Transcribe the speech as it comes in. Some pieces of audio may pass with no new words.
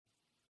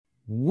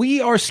We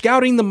are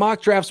scouting the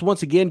mock drafts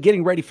once again,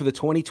 getting ready for the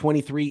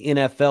 2023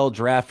 NFL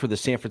draft for the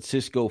San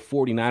Francisco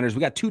 49ers. We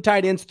got 2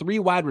 tight ends, 3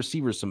 wide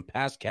receivers, some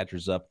pass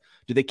catchers up.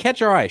 Do they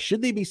catch our eye?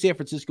 Should they be San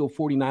Francisco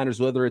 49ers,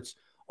 whether it's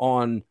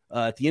on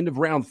at the end of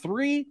round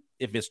 3,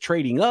 if it's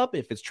trading up,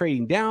 if it's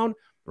trading down,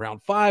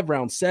 round 5,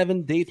 round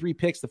 7, day 3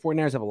 picks? The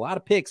 49ers have a lot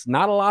of picks,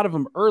 not a lot of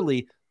them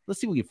early.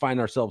 Let's see if we can find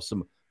ourselves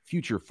some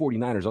future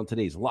 49ers on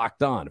today's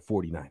Locked On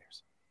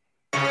 49ers.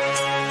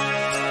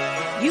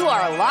 You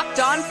are Locked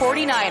On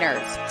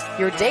 49ers,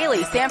 your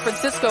daily San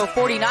Francisco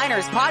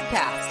 49ers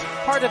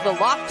podcast, part of the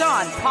Locked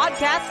On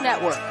Podcast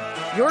Network,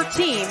 your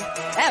team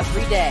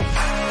every day.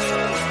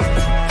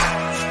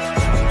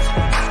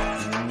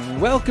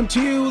 Welcome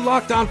to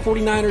Locked On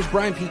 49ers.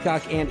 Brian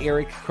Peacock and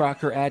Eric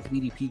Crocker at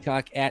BD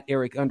Peacock at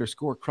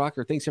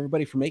Eric_Crocker. Thanks,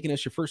 everybody, for making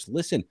us your first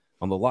listen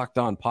on the Locked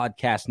On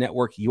Podcast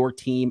Network, your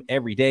team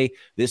every day.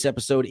 This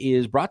episode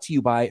is brought to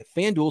you by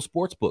FanDuel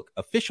Sportsbook,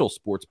 official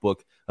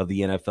sportsbook of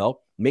the NFL.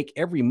 Make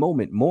every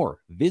moment more.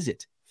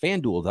 Visit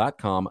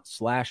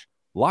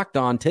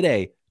FanDuel.com/LockedOn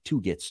today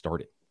to get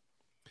started.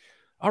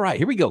 All right,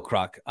 here we go,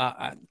 Croc.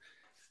 A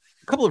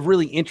couple of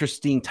really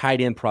interesting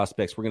tight end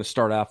prospects we're going to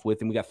start off with,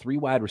 and we got 3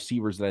 wide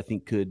receivers that I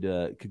think could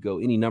go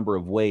any number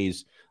of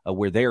ways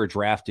where they are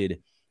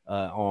drafted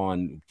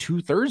on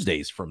 2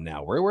 Thursdays from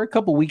now. We're a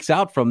couple weeks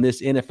out from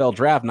this NFL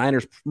draft.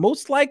 Niners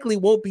most likely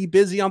won't be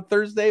busy on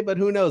Thursday, but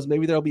who knows?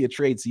 Maybe there'll be a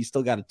trade, so you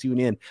still got to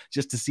tune in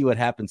just to see what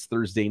happens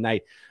Thursday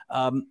night.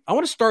 I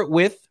want to start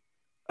with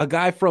a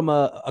guy from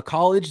a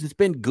college that's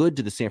been good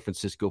to the San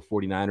Francisco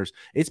 49ers.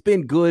 It's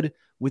been good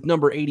with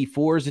number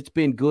 84s. It's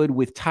been good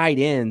with tight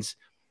ends.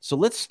 So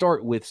let's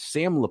start with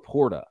Sam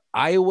LaPorta,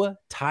 Iowa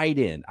tight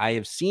end. I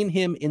have seen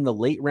him in the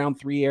late round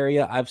 3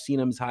 area. I've seen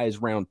him as high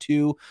as round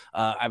 2.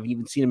 I've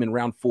even seen him in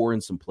round 4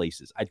 in some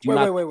places.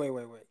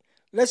 Wait.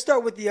 Let's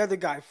start with the other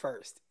guy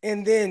first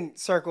and then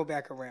circle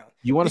back around.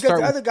 You want to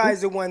start with the other guy is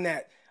the one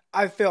that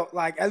I felt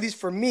like, at least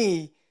for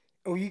me,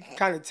 you can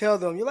kind of tell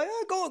them, you're like,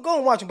 go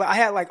and watch him. But I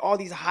had like all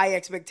these high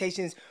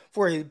expectations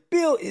for his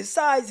build, his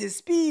size, his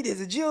speed, his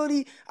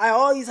agility. I had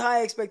all these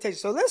high expectations.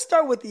 So let's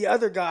start with the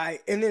other guy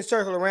and then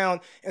circle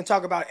around and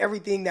talk about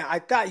everything that I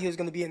thought he was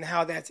going to be and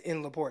how that's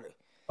in LaPorta.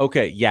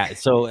 Okay, yeah.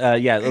 So, a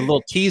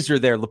little teaser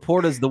there.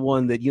 LaPorta's the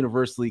one that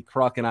universally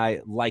Croc and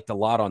I liked a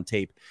lot on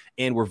tape,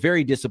 and we're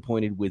very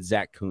disappointed with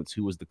Zach Kuntz,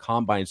 who was the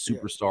combine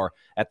superstar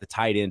at the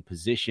tight end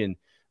position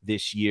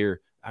this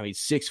year. I mean,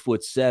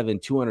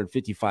 6'7",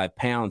 255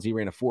 pounds. He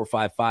ran a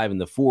 4.55 in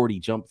the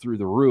 40, jumped through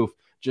the roof.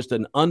 Just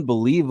an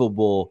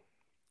unbelievable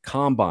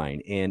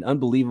combine and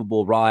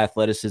unbelievable raw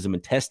athleticism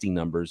and testing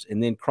numbers.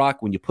 And then,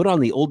 Croc, when you put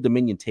on the Old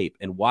Dominion tape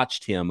and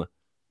watched him,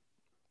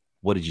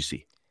 what did you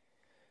see?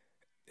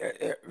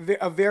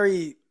 A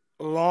very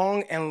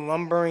long and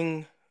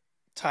lumbering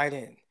tight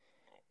end.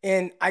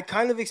 And I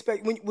kind of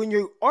expect, when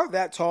you are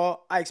that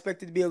tall, I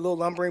expect it to be a little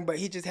lumbering, but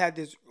he just had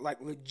this like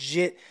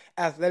legit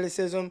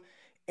athleticism.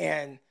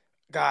 And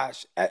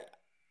gosh,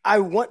 I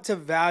want to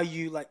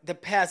value like the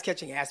pass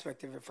catching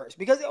aspect of it first,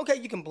 because okay,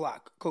 you can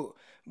block, cool.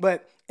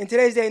 But in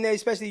today's day and age,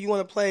 especially you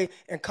want to play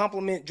and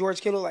complement George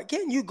Kittle, like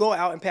can you go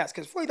out and pass?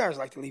 Because 49ers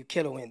like to leave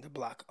Kittle in to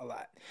block a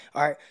lot.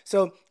 All right,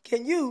 so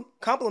can you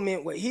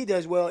complement what he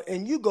does well,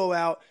 and you go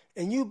out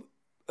and you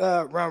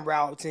run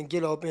routes and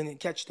get open and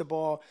catch the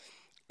ball?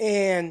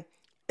 And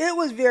it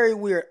was very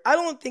weird. I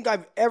don't think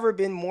I've ever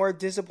been more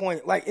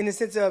disappointed, like in the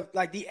sense of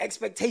like the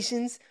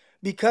expectations,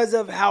 because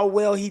of how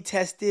well he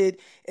tested,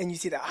 and you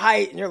see the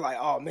height and you're like,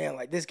 oh man,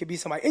 like this could be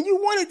somebody. And you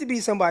want it to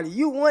be somebody.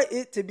 You want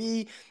it to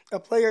be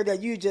a player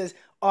that you just,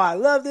 oh, I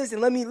love this.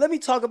 And let me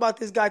talk about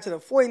this guy to the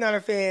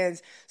 49er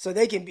fans so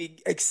they can be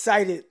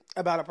excited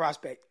about a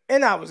prospect.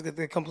 And I was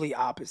the complete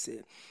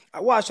opposite.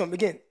 I watched him,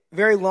 again,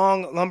 very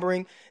long,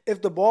 lumbering.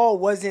 If the ball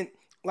wasn't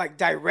like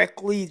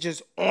directly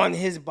just on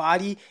his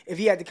body, if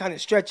he had to kind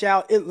of stretch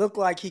out, it looked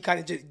like he kind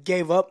of just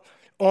gave up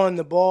on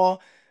the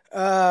ball.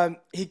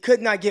 He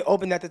could not get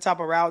open at the top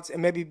of routes, and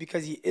maybe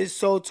because he is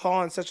so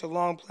tall and such a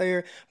long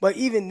player. But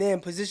even then,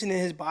 positioning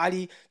his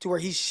body to where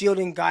he's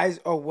shielding guys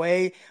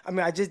away, I mean,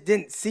 I just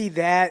didn't see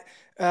that.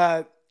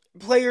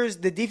 Players,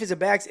 the defensive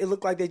backs, it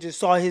looked like they just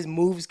saw his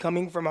moves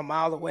coming from a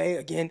mile away.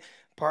 Again,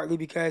 partly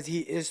because he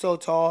is so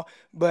tall,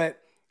 but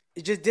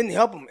it just didn't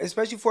help him,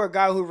 especially for a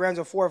guy who runs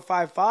a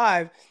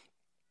 4.55,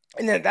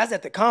 and then that's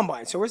at the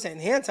combine. So we're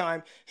saying hand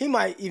time, he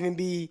might even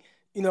be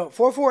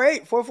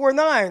 4.48,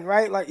 4.49,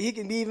 right? Like he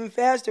can be even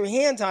faster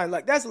hand time.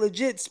 Like that's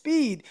legit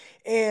speed.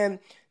 And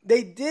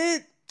they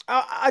did,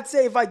 I'd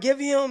say if I give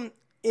him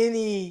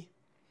any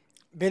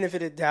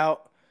benefit of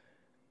doubt,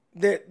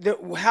 that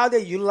how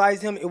they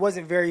utilized him, it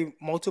wasn't very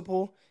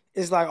multiple.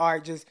 It's like, all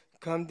right, just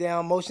come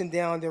down, motion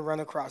down, then run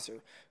across her.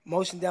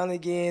 Motion down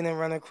again and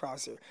run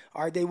across her.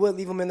 All right, they would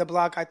leave him in the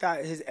block. I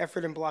thought his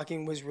effort in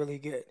blocking was really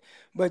good.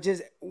 But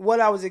just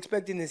what I was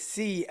expecting to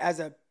see as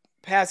a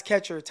pass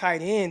catcher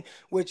tight end,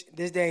 which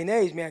this day and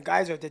age, man,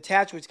 guys are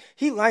detached, which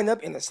he lined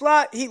up in the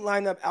slot, he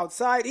lined up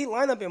outside, he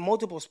lined up in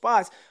multiple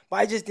spots, but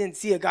I just didn't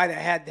see a guy that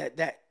had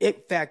that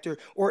it factor,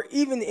 or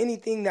even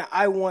anything that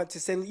I want to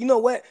say, you know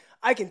what,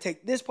 I can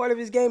take this part of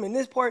his game and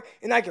this part,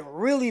 and I can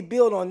really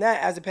build on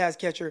that as a pass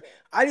catcher.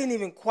 I didn't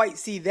even quite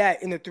see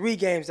that in the 3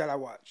 games that I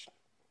watched.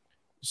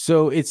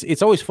 So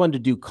it's always fun to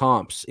do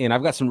comps, and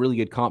I've got some really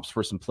good comps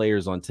for some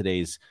players on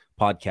today's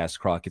podcast,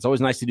 Croc. It's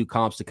always nice to do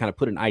comps to kind of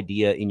put an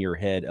idea in your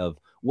head of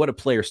what a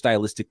player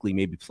stylistically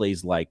maybe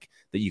plays like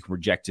that you can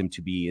project him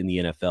to be in the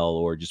NFL,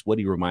 or just what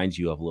he reminds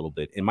you of a little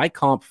bit. And my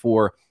comp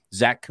for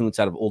Zach Kuntz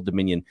out of Old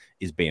Dominion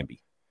is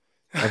Bambi.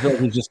 I feel like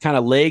he's just kind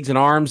of legs and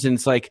arms, and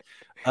it's like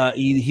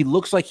he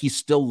looks like he's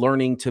still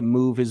learning to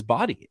move his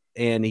body,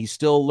 and he's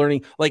still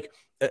learning. Like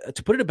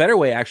to put it a better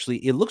way, actually,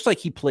 it looks like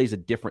he plays a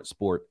different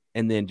sport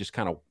and then just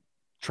kind of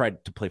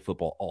tried to play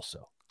football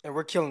also. And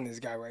we're killing this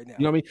guy right now.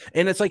 You know what I mean?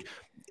 And it's like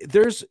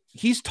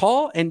he's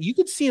tall, and you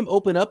could see him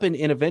open up, and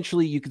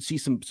eventually you could see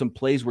some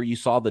plays where you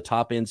saw the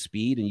top end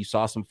speed and you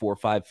saw some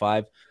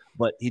 4.55,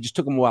 but he just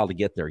took him a while to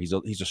get there. He's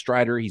a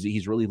strider.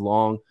 He's really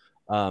long.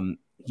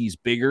 He's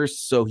bigger,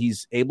 so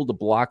he's able to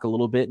block a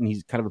little bit, and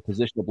he's kind of a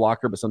positional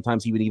blocker, but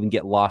sometimes he would even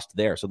get lost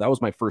there. So that was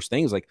my first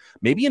thing, is like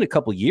maybe in a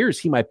couple years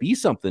he might be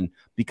something,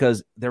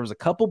 because there was a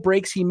couple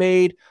breaks he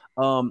made,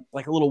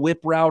 like a little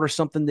whip route or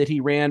something that he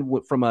ran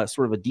from a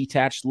sort of a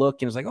detached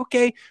look, and it's like,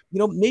 okay,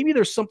 maybe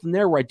there's something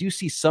there where I do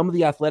see some of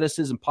the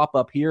athleticism pop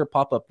up here,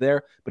 pop up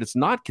there, but it's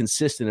not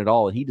consistent at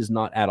all, and he does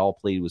not at all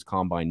play to his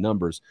combine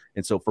numbers.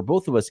 And so for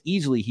both of us,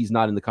 easily he's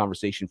not in the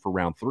conversation for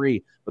round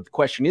 3. But the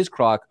question is,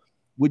 Croc,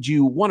 would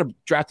you want to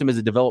draft him as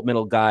a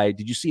developmental guy?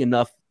 Did you see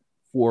enough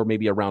for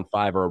maybe a round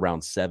 5 or a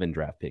round 7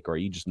 draft pick, or are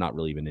you just not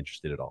really even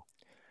interested at all?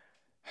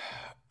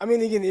 I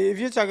mean, again, if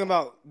you're talking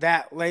about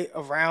that late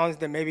of rounds,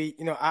 then maybe,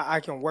 I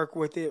can work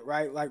with it,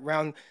 right? Like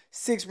round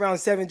 6, round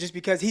 7, just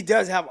because he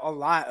does have a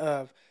lot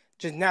of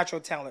just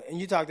natural talent.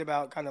 And you talked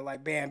about kind of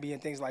like Bambi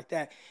and things like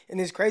that. And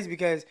it's crazy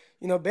because,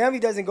 Bambi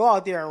doesn't go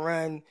out there and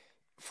run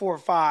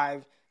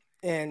 4.5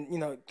 and,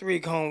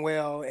 3-cone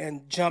well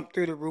and jump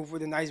through the roof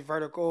with a nice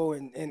vertical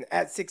and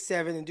at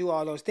 6'7" and do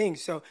all those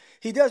things. So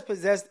he does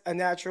possess a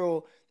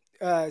natural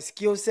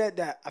skill set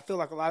that I feel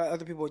like a lot of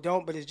other people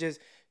don't, but it's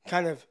just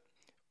kind of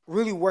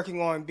really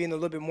working on being a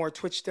little bit more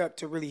twitched up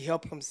to really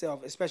help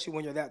himself, especially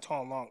when you're that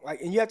tall and long.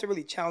 And you have to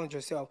really challenge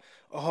yourself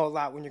a whole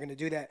lot when you're going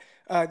to do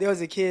that. There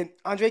was a kid,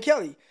 Andre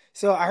Kelly.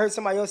 So I heard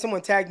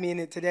someone tagged me in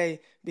it today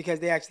because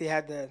they actually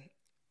had the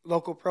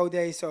local pro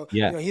day. So,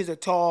 he's a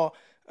tall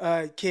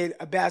kid,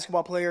 a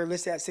basketball player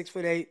listed at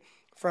 6'8"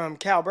 from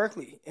Cal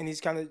Berkeley, and he's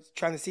kind of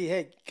trying to see,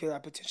 hey, could I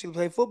potentially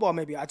play football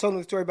maybe? I told him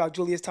the story about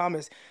Julius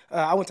Thomas.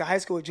 I went to high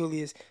school with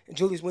Julius, and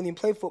Julius wouldn't even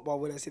play football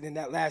with us, and then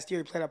that last year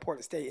he played at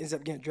Portland State, ends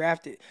up getting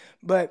drafted.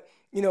 But,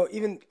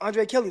 even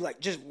Andre Kelly, like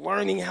just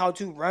learning how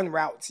to run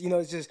routes,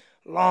 it's just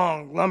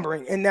long,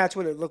 lumbering, and that's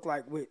what it looked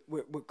like with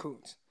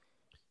Kuntz.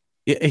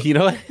 You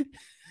know what?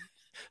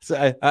 So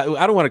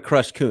I don't want to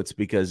crush Kuntz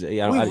because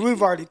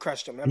we've already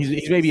crushed him.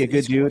 He's maybe a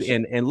good dude,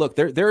 and look,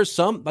 there's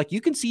some, like,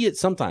 you can see it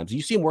sometimes.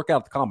 You see him work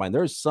out at the combine.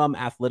 There's some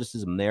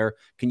athleticism there.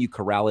 Can you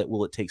corral it?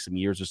 Will it take some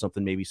years or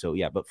something? Maybe so.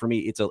 Yeah, but for me,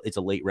 it's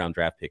a late round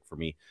draft pick for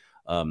me.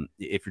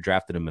 If you're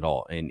drafting him at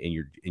all, and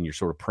you're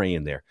sort of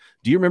praying there.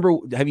 Do you remember?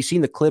 Have you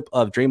seen the clip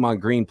of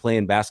Draymond Green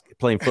playing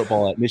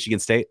football at Michigan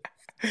State?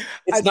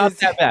 It's not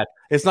that bad.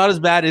 It's not as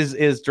bad as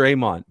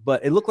Draymond,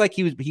 but it looked like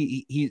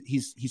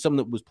he's someone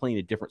that was playing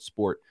a different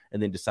sport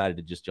and then decided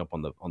to just jump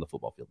on the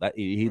football field. That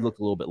he looked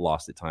a little bit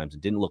lost at times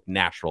and didn't look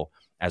natural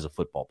as a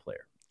football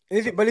player.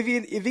 But if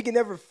he can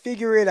never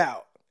figure it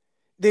out,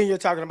 then you're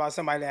talking about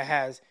somebody that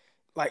has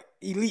like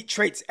elite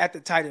traits at the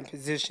tight end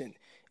position.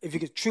 If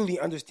you could truly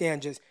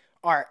understand just,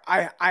 all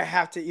right, I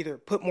have to either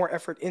put more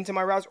effort into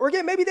my routes, or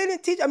again, maybe they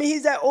didn't teach. I mean,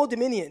 he's at Old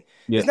Dominion.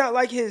 Yeah. It's not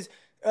like his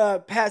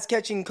pass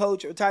catching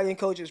coach or tight end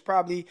coach is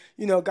probably,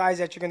 guys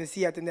that you're going to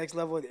see at the next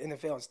level of the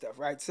NFL and stuff,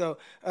 right? So,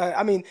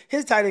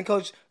 his tight end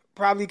coach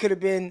probably could have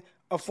been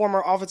a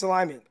former offensive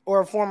lineman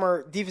or a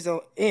former defensive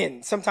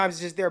end. Sometimes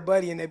it's just their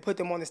buddy and they put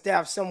them on the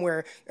staff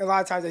somewhere. And a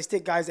lot of times they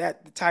stick guys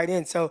at the tight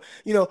end. So,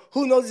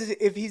 who knows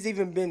if he's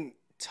even been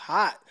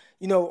taught,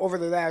 over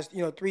the last,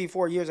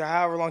 3-4 years or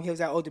however long he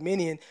was at Old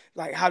Dominion,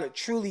 like how to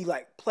truly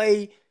like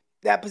play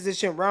that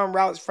position, run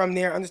routes from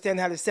there, understand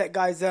how to set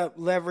guys up,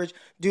 leverage,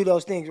 do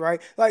those things,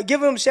 right? Like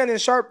give him Shannon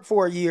Sharp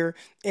for a year,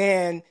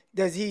 and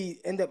does he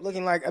end up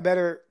looking like a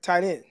better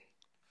tight end?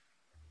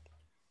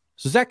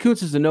 So Zach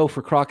Kuntz is a no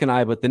for Croc and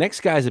I, but the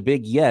next guy is a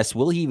big yes.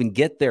 Will he even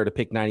get there to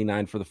pick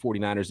 99 for the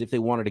 49ers if they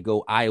wanted to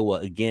go Iowa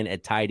again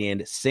at tight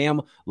end?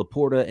 Sam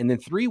LaPorta, and then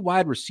 3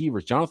 wide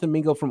receivers, Jonathan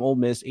Mingo from Ole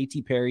Miss,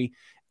 A.T. Perry,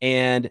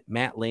 and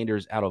Matt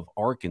Landers out of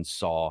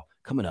Arkansas,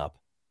 coming up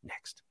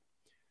next.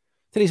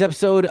 Today's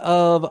episode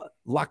of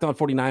Locked On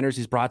 49ers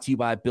is brought to you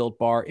by Built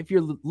Bar. If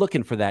you're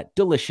looking for that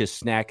delicious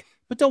snack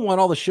but don't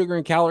want all the sugar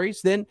and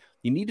calories, then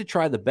you need to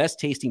try the best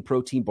tasting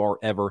protein bar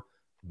ever,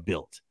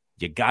 Built.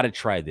 You got to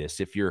try this.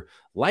 If you're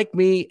like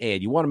me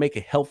and you want to make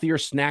a healthier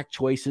snack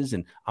choices,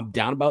 and I'm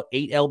down about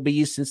 8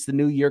 lbs since the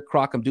new year,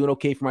 Croc, I'm doing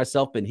okay for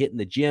myself, been hitting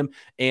the gym,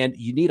 and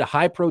you need a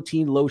high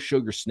protein, low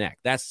sugar snack.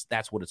 That's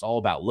what it's all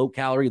about. Low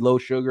calorie, low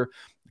sugar.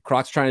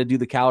 Croc's trying to do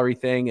the calorie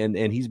thing,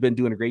 and he's been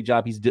doing a great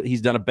job.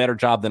 He's done a better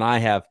job than I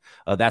have,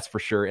 that's for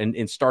sure,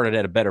 and started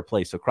at a better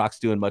place. So Croc's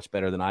doing much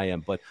better than I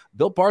am. But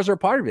Built Bars are a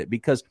part of it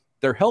because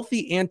they're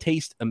healthy and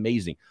taste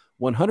amazing.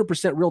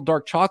 100% real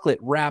dark chocolate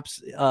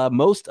wraps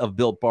most of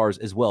Built Bars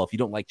as well. If you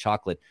don't like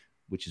chocolate,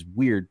 which is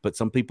weird, but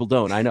some people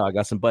don't. I know I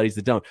got some buddies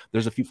that don't.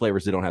 There's a few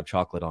flavors that don't have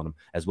chocolate on them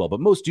as well, but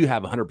most do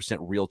have 100%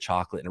 real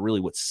chocolate, and really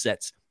what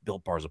sets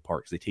Built Bars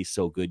apart because they taste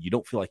so good. You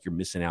don't feel like you're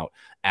missing out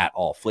at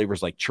all.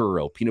 Flavors like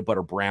churro, peanut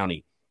butter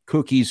brownie,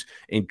 cookies,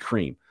 and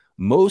cream.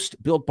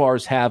 Most Built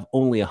Bars have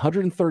only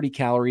 130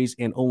 calories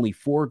and only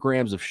 4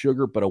 grams of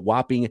sugar, but a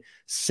whopping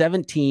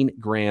 17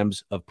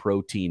 grams of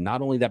protein.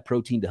 Not only that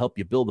protein to help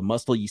you build a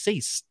muscle, you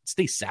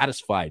stay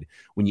satisfied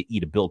when you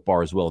eat a Built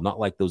Bar as well, not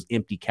like those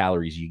empty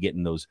calories you get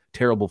in those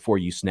terrible for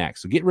you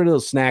snacks. So get rid of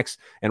those snacks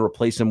and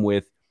replace them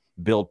with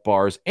Built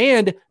Bars.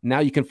 And now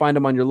you can find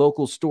them on your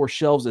local store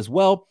shelves as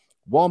well,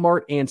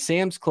 Walmart and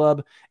Sam's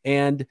Club,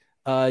 and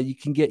you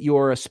can get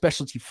your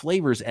specialty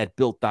flavors at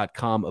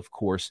built.com, of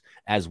course,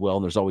 as well.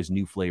 And there's always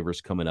new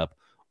flavors coming up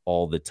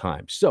all the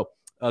time. So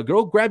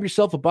go grab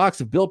yourself a box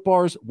of Built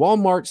Bars,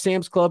 Walmart,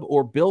 Sam's Club,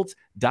 or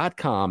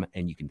built.com,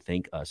 and you can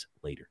thank us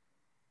later.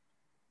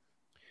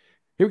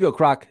 Here we go,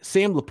 Croc.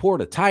 Sam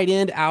LaPorta, tight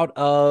end out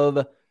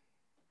of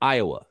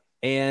Iowa.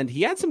 And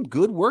he had some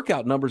good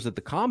workout numbers at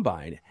the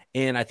combine.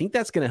 And I think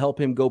that's going to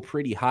help him go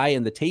pretty high.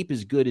 And the tape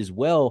is good as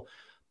well.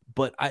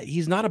 But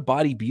he's not a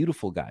body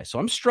beautiful guy. So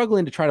I'm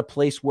struggling to try to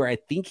place where I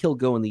think he'll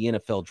go in the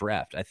NFL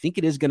draft. I think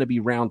it is going to be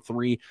round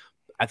 3.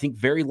 I think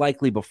very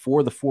likely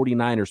before the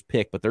 49ers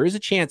pick, but there is a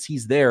chance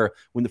he's there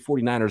when the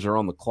 49ers are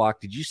on the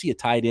clock. Did you see a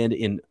tight end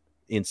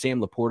in Sam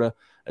LaPorta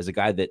as a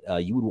guy that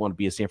you would want to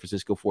be a San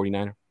Francisco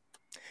 49er?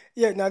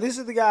 Yeah, now this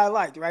is the guy I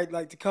liked, right?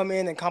 Like to come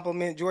in and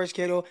compliment George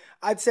Kittle.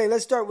 I'd say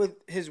let's start with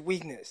his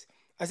weakness.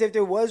 I'd say if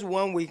there was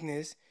one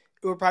weakness,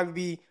 it would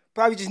probably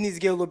just needs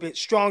to get a little bit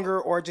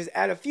stronger or just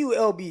add a few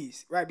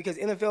LBs, right? Because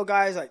NFL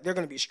guys, like they're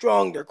going to be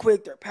strong, they're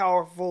quick, they're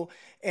powerful.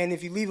 And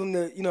if you leave him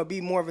to, be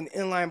more of an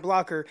inline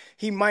blocker,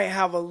 he might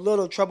have a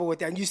little trouble with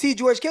that. And you see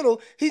George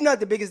Kittle, he's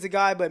not the biggest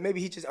guy, but maybe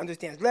he just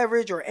understands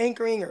leverage or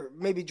anchoring, or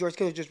maybe George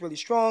Kittle's just really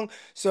strong.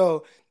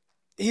 So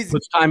he's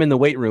puts time in the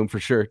weight room for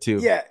sure too.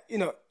 Yeah,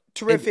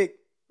 terrific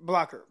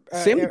blocker.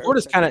 Sam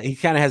LaPorta's kind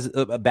of has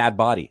a bad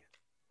body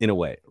in a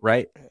way,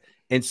 right?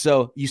 And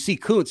so you see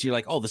Kuntz, you're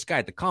like, oh, this guy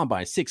at the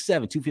combine, 6'7",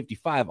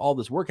 255, all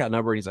this workout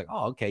number. And he's like,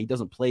 oh, okay, he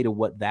doesn't play to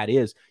what that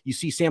is. You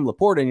see Sam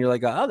LaPorta, and you're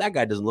like, oh, that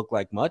guy doesn't look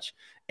like much.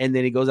 And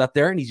then he goes out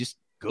there, and he's just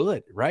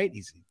good, right?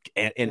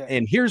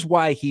 And here's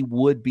why he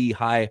would be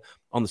high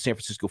on the San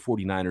Francisco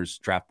 49ers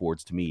draft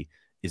boards to me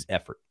is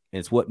effort. And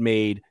it's what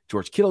made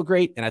George Kittle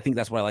great. And I think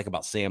that's what I like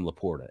about Sam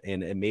LaPorta.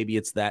 And maybe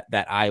it's that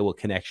Iowa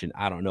connection.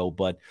 I don't know.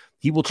 But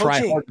he will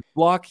try hard to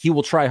block. He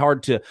will try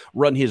hard to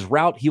run his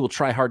route. He will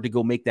try hard to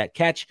go make that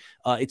catch.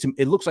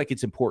 It looks like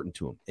it's important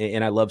to him.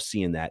 And I love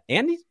seeing that.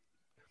 And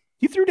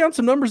he threw down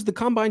some numbers at the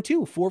combine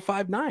too.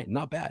 4.59.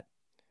 Not bad.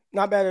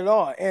 Not bad at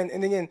all. And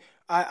again,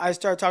 I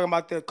started talking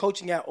about the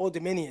coaching at Old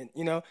Dominion.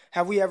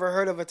 Have we ever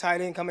heard of a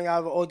tight end coming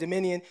out of Old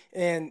Dominion?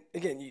 And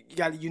again, you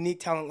got a unique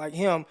talent like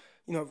him.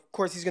 Of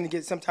course, he's going to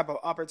get some type of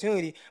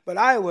opportunity. But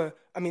Iowa,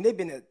 they've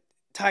been a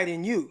tight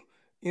end U.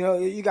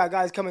 You got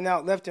guys coming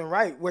out left and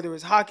right, whether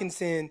it's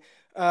Hawkinson,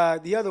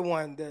 the other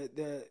one,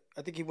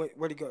 I think he went,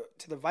 where'd he go?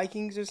 To the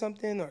Vikings or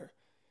something? Or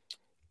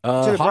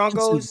to the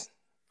Broncos?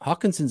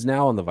 Hawkinson's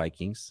now on the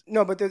Vikings.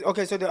 No, but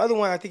so the other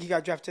one, I think he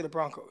got drafted to the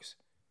Broncos.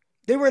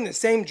 They were in the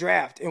same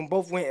draft and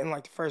both went in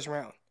like the first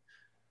round.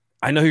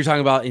 I know who you're talking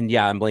about, and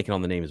yeah, I'm blanking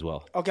on the name as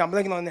well. Okay, I'm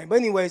blanking on the name. But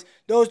anyways,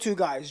 those two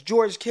guys,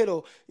 George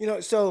Kittle,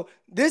 so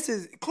this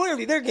is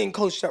clearly they're getting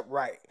coached up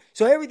right.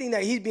 So everything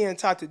that he's being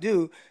taught to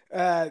do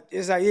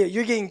is like, yeah,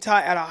 you're getting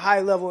taught at a high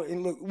level,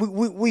 and look,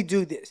 we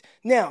do this.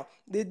 Now,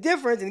 the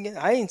difference, and again,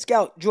 I ain't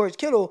scout George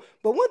Kittle,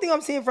 but one thing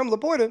I'm seeing from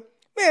LaPorta,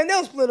 man,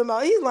 they'll split him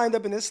out. He's lined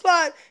up in the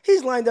slot.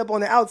 He's lined up on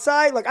the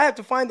outside. Like, I have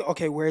to find,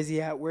 okay, where is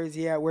he at? Where is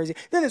he at? Where is he?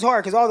 Then it's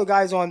hard because all the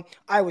guys on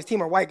Iowa's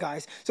team are white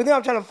guys. So then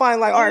I'm trying to find,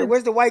 like, all right,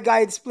 where's the white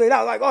guy split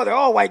out? Like, oh, they're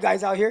all white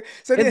guys out here.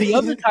 So and the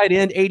other tight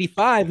end,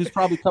 85, who's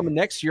probably coming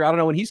next year. I don't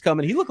know when he's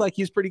coming. He looked like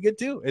he's pretty good,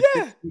 too. It's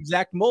the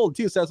exact mold,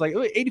 too. So I was like,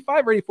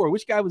 85 or 84?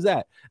 Which guy was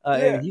that?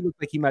 And he looked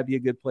like he might be a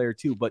good player,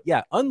 too. But,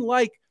 yeah,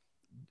 unlike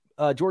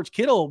George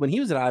Kittle, when he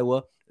was at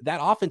Iowa, that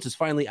offense is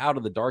finally out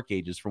of the dark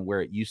ages from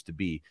where it used to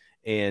be.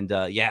 And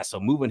so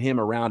moving him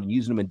around and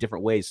using him in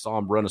different ways, saw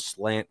him run a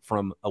slant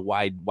from a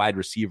wide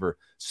receiver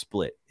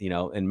split,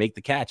 and make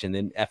the catch, and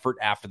then effort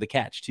after the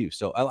catch too.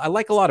 So I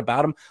like a lot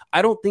about him.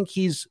 I don't think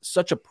he's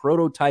such a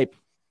prototype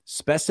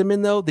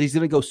specimen though that he's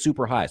going to go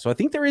super high. So I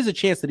think there is a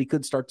chance that he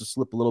could start to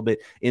slip a little bit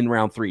in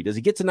round 3. Does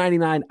he get to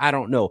 99? I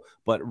don't know,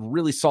 but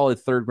really solid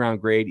 3rd round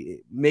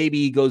grade. Maybe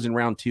he goes in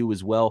round 2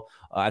 as well.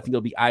 I think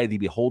it'll be eye of the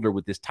beholder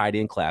with this tight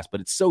end class,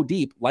 but it's so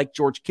deep, like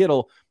George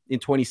Kittle in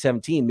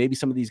 2017. Maybe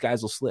some of these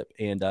guys will slip,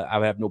 and I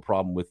would have no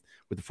problem with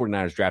the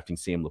 49ers drafting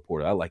Sam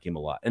LaPorta. I like him a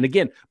lot. And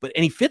again,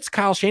 and he fits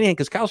Kyle Shanahan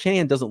because Kyle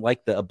Shanahan doesn't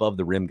like the above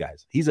the rim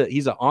guys. He's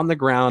a on the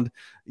ground,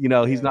 he's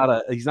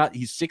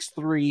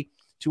 6'3",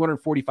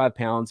 245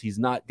 pounds. He's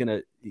not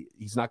gonna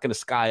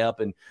sky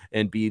up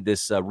and be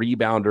this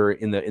rebounder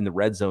in the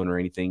red zone or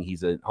anything.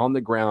 He's an on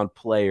the ground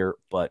player,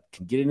 but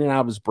can get in and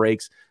out of his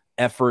breaks,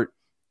 effort,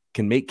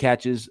 can make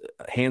catches,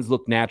 hands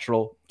look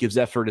natural, gives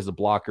effort as a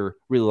blocker.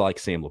 Really like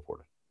Sam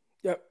LaPorta.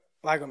 Yep,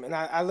 like him. And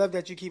I love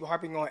that you keep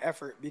harping on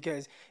effort,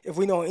 because if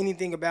we know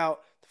anything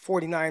about the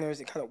 49ers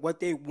and kind of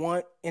what they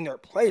want in their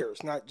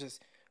players, not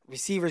just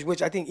receivers,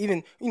 which I think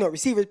even,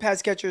 receivers,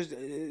 pass catchers,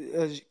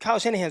 Kyle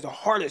Shanahan's the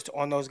hardest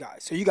on those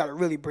guys. So you got to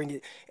really bring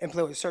it and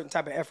play with a certain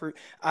type of effort.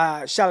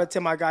 Shout out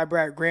to my guy,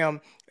 Brad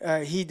Graham.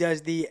 He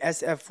does the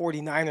SF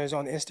 49ers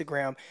on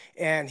Instagram,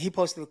 and he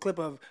posted a clip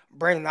of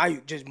Brandon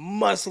Ayuk just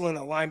muscling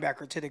a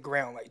linebacker to the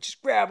ground, like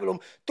just grabbing him,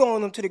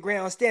 throwing him to the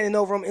ground, standing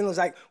over him. And it was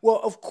like,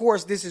 well, of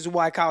course, this is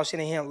why Kyle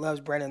Shanahan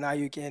loves Brandon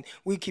Ayuk. And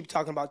we keep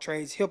talking about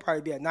trades. He'll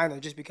probably be at Niner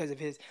just because of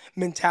his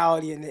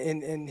mentality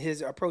and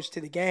his approach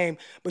to the game.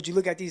 But you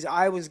look at these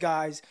Iowa's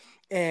guys,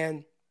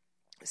 and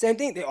same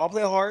thing. They all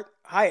play hard,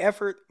 high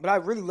effort, but I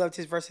really loved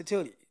his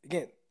versatility.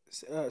 Again,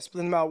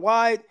 splitting them out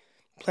wide,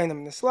 playing them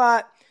in the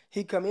slot.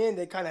 He come in,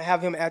 they kind of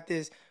have him at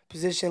this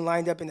position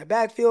lined up in the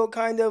backfield,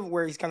 kind of,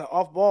 where he's kind of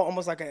off ball,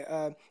 almost like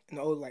an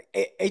old like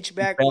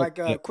H-back, like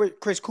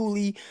Chris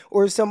Cooley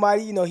or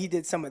somebody. He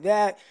did some of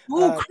that.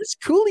 Oh, Chris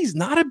Cooley's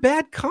not a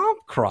bad comp,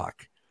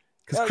 Croc.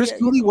 Because Chris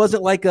Cooley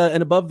wasn't like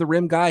an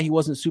above-the-rim guy. He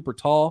wasn't super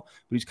tall,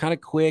 but he's kind of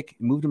quick.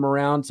 Moved him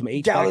around, some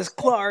H-back. Dallas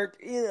Clark,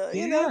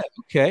 you know.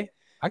 Okay,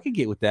 I could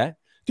get with that.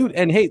 Dude,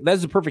 and hey,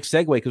 that's a perfect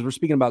segue, because we're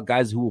speaking about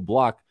guys who will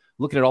block.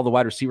 Looking at all the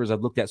wide receivers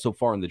I've looked at so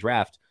far in the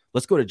draft,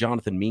 let's go to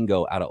Jonathan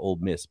Mingo out of Ole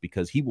Miss,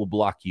 because he will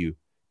block you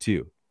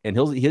too. And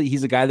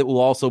he's a guy that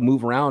will also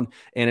move around.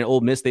 And at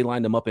Ole Miss, they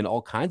lined him up in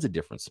all kinds of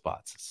different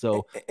spots.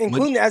 So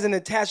including as an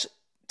attached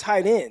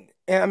tight end.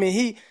 And I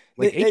mean,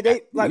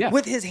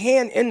 with his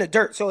hand in the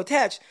dirt. So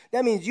attached,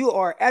 that means you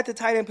are at the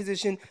tight end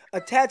position,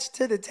 attached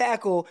to the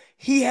tackle.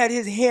 He had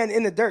his hand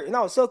in the dirt, and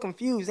I was so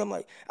confused. I'm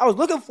like, I was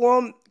looking for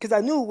him because I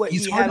knew what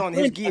he had on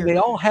his gear. They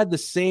all had the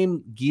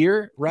same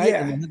gear, right?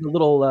 Yeah. And they had the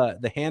little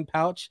the hand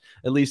pouch.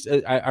 At least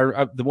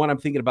the one I'm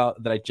thinking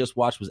about that I just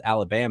watched was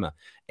Alabama,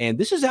 and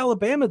this is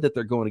Alabama that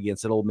they're going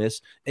against at Ole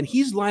Miss, and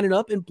he's lining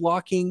up and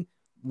blocking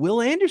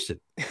Will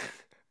Anderson.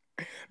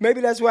 Maybe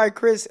that's why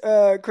Chris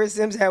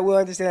Sims had Will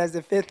Anderson as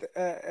the fifth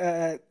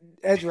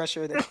edge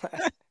rusher of the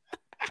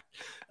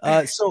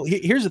class. So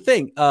here's the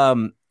thing.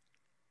 I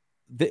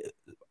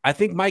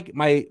think my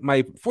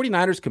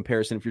 49ers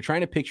comparison, if you're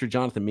trying to picture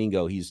Jonathan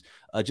Mingo, he's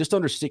just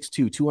under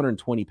 6'2",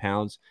 220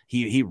 pounds.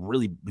 He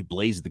really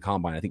blazed the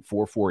combine. I think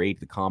 4.48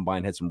 the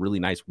combine, had some really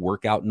nice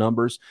workout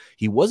numbers.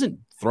 He wasn't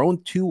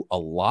thrown to a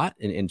lot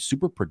and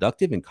super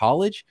productive in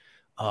college.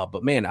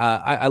 But man,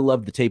 I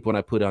love the tape when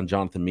I put on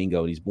Jonathan Mingo,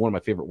 and he's one of my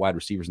favorite wide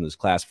receivers in this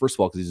class. First of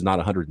all, because he's not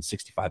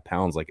 165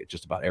 pounds like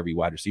just about every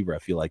wide receiver I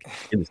feel like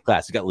in this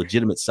class. He's got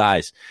legitimate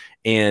size,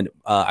 and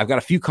I've got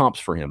a few comps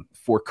for him.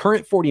 For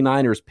current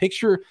 49ers,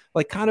 picture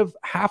like kind of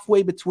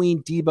halfway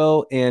between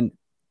Debo and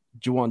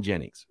Juwan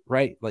Jennings,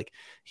 right? Like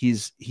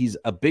he's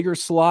a bigger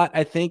slot,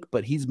 I think,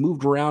 but he's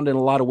moved around in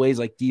a lot of ways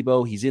like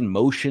Debo. He's in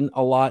motion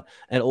a lot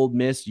at Ole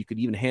Miss. You could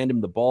even hand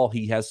him the ball.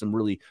 He has some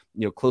really,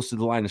 close to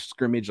the line of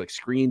scrimmage, like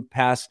screen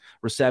pass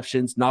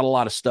receptions, not a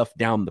lot of stuff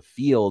down the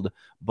field,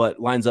 but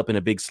lines up in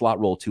a big slot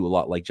role too, a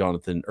lot like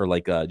Jonathan or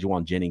like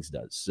Juwan Jennings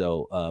does.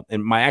 So,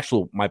 and my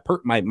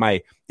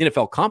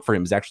NFL comp for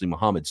him is actually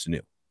Mohamed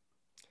Sanu.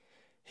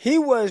 He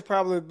was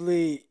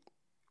probably,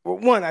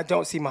 one, I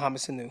don't see Mohamed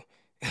Sanu.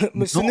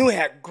 Sanu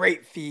had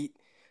great feet,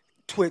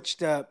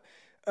 twitched up.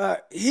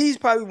 He's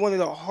probably one of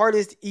the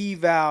hardest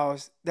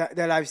evals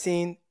that I've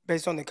seen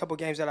based on the couple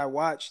games that I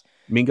watched.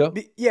 Mingo?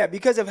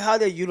 Because of how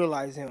they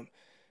utilize him.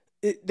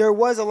 There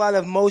was a lot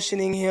of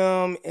motioning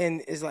him,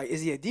 and it's like,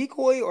 is he a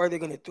decoy or are they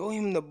going to throw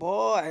him the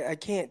ball? I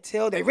can't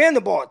tell. They ran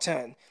the ball a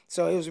ton,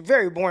 so it was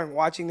very boring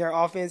watching their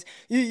offense.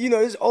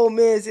 This Ole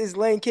Miss is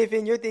Lane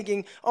Kiffin. You're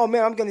thinking, oh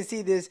man, I'm going to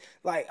see this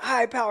like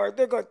high power.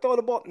 They're going to throw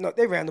the ball. No,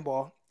 they ran the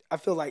ball. I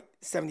feel like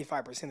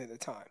 75% of the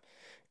time.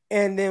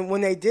 And then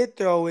when they did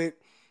throw it,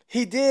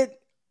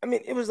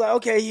 it was like,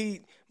 okay,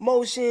 he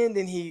motioned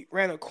and he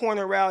ran a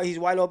corner route. He's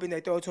wide open.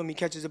 They throw it to him. He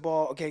catches the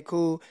ball. Okay,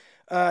 cool.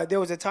 There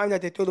was a time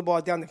that they threw the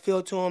ball down the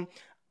field to him.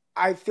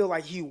 I feel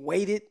like he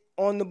waited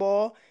on the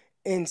ball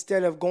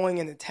instead of going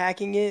and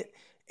attacking it.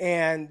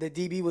 And the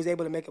DB was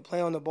able to make a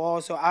play on the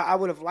ball. So I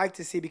would have liked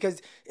to see,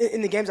 because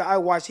in the games that I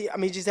watched, he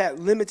just had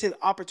limited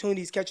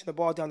opportunities catching the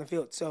ball down the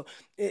field. So,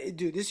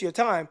 dude, this is your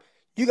time.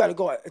 You got to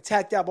go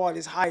attack that ball at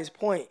its highest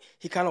point.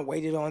 He kind of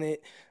waited on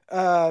it.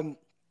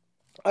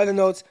 Other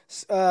notes,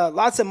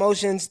 lots of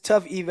motions,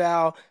 tough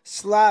eval.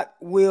 Slot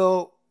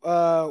will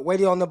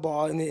waited on the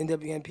ball in the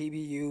NWN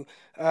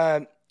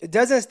PBU. It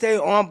doesn't stay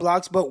on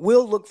blocks, but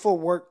will look for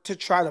work to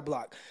try to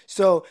block.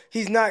 So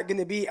he's not going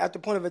to be at the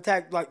point of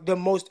attack like the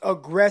most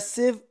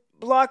aggressive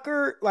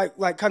blocker,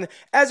 like kind of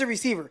as a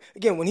receiver.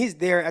 Again, when he's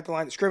there at the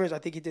line of scrimmage, I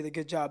think he did a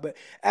good job. But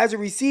as a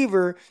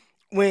receiver,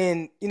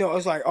 when,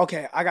 it's like,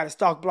 okay, I got to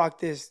stalk block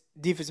this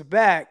defensive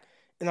back,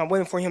 and I'm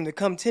waiting for him to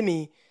come to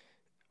me,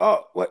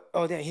 Oh, what?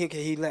 Oh, damn.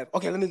 He left.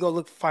 Okay, let me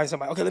go find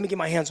somebody. Okay, let me get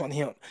my hands on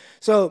him.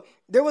 So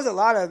there was a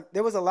lot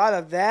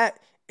of that,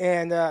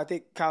 and I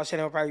think Kyle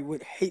Shanahan probably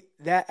would hate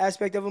that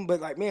aspect of him. But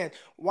like, man,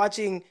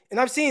 watching, and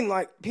I've seen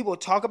like people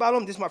talk about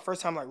him. This is my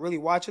first time like really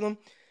watching him,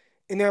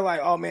 and they're like,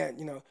 oh man,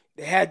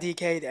 they had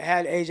DK, they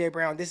had AJ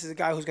Brown. This is a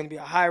guy who's going to be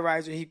a high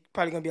riser. He's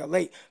probably going to be a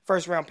late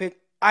first round pick.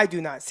 I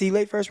do not see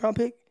late first round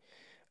pick.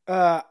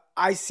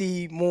 I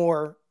see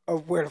more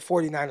of where the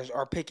 49ers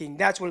are picking.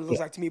 That's what it looks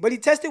like to me. But he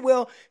tested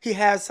well. He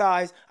has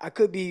size. I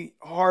could be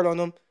hard on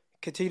him.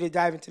 Continue to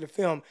dive into the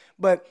film.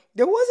 But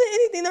there wasn't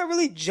anything that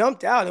really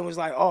jumped out and was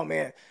like, oh,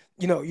 man,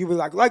 you were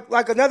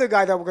like another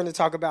guy that we're going to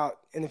talk about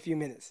in a few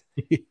minutes.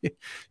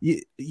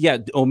 Yeah.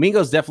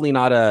 Mingo's definitely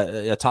not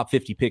a top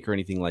 50 pick or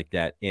anything like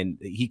that. And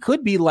he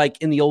could be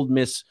like in the Ole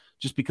Miss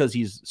just because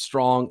he's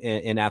strong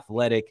and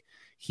athletic.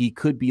 He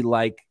could be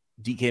like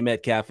DK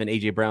Metcalf and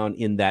AJ Brown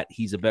in that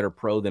he's a better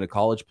pro than a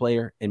college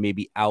player and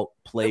maybe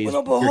outplays.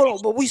 But hold on.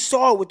 But we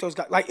saw it with those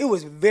guys. Like, it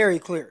was very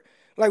clear.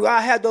 Like, I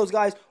had those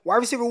guys, wide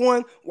receiver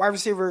 1, wide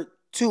receiver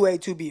 2A,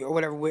 2B, or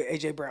whatever with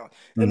AJ Brown.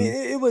 I mean,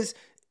 it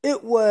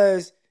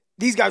was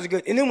these guys are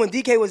good. And then when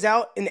DK was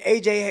out and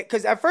AJ,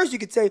 because at first you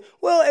could say,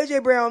 well,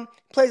 AJ Brown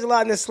plays a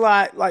lot in the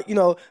slot, like,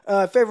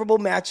 favorable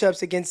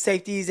matchups against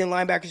safeties and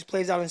linebackers,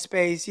 plays out in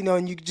space,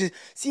 and you could just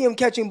see him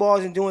catching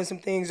balls and doing some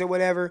things or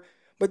whatever.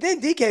 But then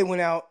DK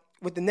went out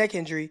with the neck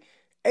injury.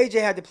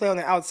 AJ had to play on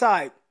the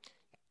outside,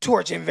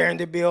 torching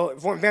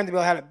Vanderbilt.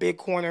 Vanderbilt had a big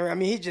corner. I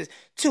mean, he just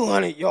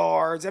 200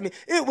 yards. I mean,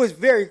 it was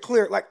very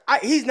clear. Like,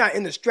 he's not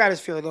in the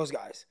stratosphere of those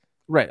guys.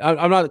 Right.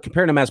 I'm not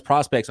comparing them as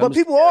prospects. But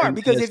people are,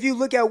 because if you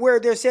look at where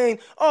they're saying,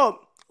 oh,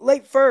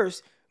 late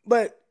first,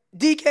 but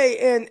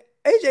DK and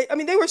AJ, I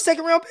mean, they were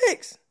second-round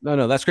picks.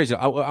 No, that's crazy.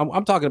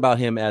 I'm talking about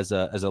him as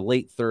a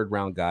late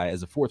third-round guy,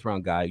 as a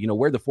fourth-round guy,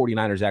 where the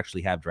 49ers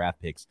actually have draft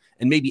picks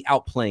and maybe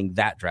outplaying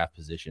that draft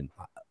position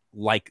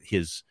like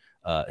his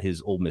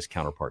Ole Miss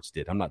counterparts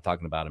did. I'm not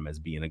talking about him as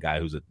being a guy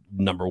who's a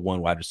number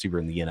 1 wide receiver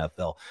in the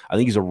NFL. I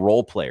think he's a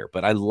role player,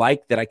 but I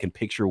like that I can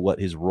picture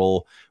what his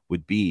role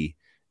would be,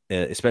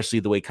 especially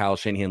the way Kyle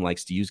Shanahan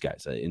likes to use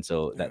guys. And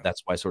so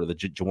that's why sort of the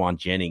Jawan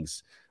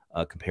Jennings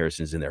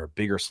comparisons in there. A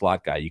bigger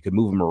slot guy. You could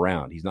move him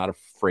around. He's not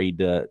afraid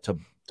to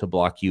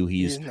block you.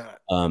 He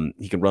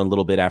can run a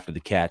little bit after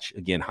the catch.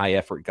 Again, high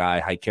effort guy,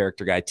 high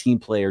character guy, team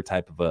player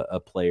type of a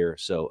player.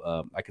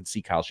 So I could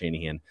see Kyle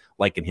Shanahan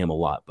liking him a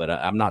lot, but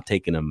I'm not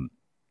taking him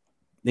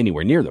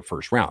anywhere near the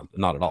first round.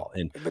 Not at all.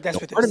 But that's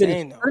what they're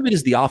saying. Part of it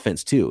is the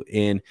offense too.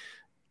 And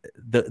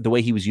the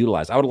way he was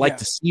utilized. I would like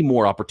to see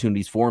more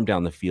opportunities for him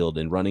down the field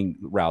and running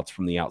routes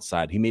from the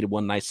outside. He made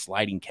one nice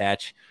sliding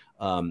catch.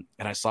 And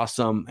I saw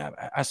some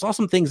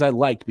things I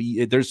liked,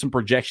 but there's some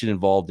projection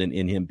involved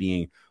in him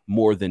being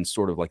more than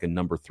sort of like a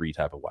number 3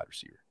 type of wide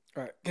receiver.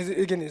 All right. Because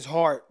again, it's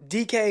hard.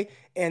 DK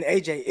and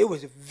AJ, it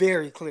was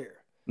very clear.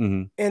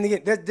 Mm-hmm. And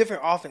again, that's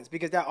different offense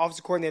because that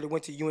offensive coordinator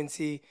went to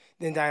UNC,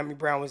 then Diami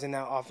Brown was in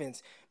that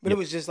offense. But it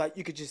was just like,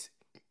 you could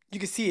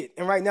see it.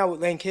 And right now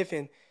with Lane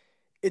Kiffin,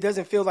 it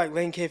doesn't feel like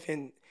Lane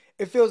Kiffin.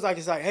 It feels like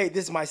it's like, hey,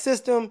 this is my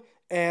system,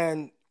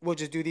 and we'll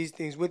just do these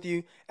things with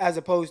you, as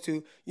opposed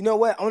to, you know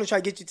what, I want to try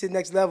to get you to the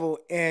next level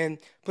and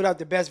put out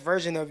the best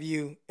version of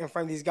you in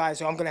front of these guys.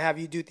 So I'm going to have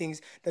you do things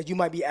that you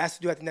might be asked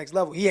to do at the next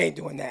level. He ain't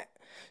doing that.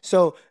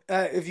 So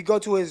if you go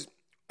to his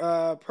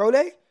pro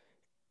day,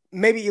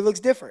 maybe it looks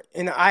different.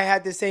 And I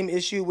had the same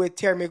issue with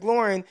Terry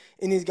McLaurin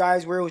and these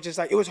guys where it was just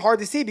like, it was hard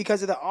to see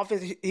because of the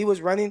offense he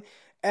was running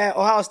at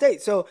Ohio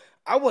State. So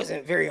I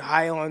wasn't very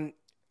high on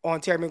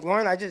Terry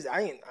McLaurin. I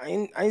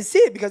didn't see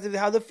it because of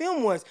how the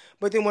film was.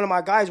 But then one of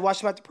my guys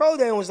watched him at the pro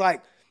day and was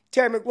like,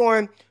 Terry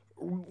McLaurin,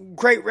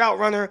 great route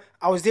runner.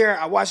 I was there.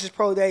 I watched his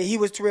pro day. He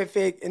was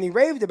terrific, and he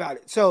raved about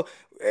it. So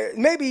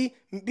maybe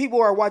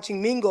people are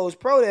watching Mingo's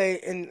pro day,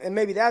 and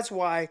maybe that's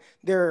why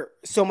they're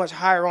so much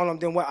higher on him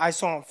than what I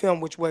saw on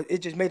film, which was, it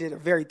just made it a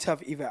very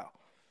tough eval.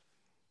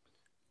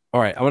 All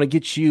right, I want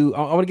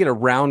to get a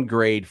round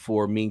grade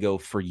for Mingo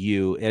for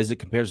you as it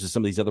compares to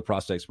some of these other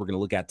prospects we're going to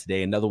look at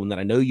today. Another one that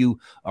I know you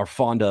are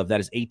fond of, that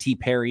is A.T.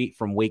 Perry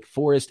from Wake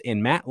Forest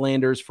and Matt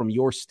Landers from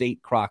your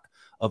state, Croc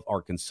of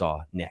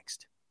Arkansas,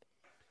 next.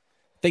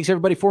 Thanks,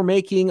 everybody, for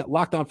making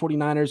Locked On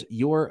 49ers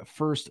your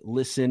first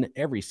listen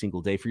every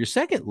single day. For your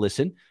second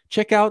listen,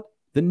 check out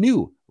the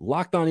new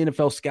Locked On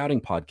NFL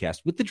Scouting podcast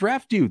with the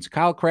draft dudes,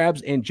 Kyle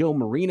Krabs and Joe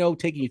Marino,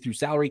 taking you through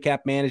salary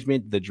cap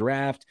management, the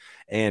draft,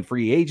 and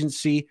free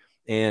agency,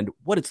 and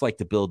what it's like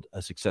to build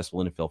a successful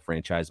NFL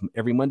franchise.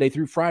 Every Monday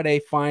through Friday,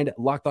 find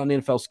Locked On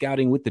NFL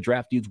Scouting with the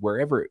draft dudes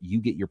wherever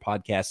you get your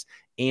podcasts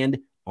and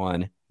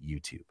on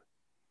YouTube.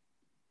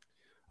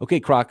 Okay,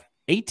 Croc,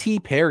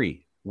 A.T.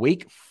 Perry,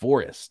 Wake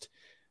Forest.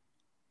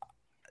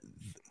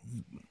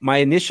 My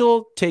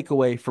initial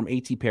takeaway from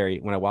A.T. Perry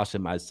when I watched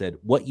him, I said,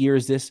 what year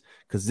is this?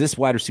 Because this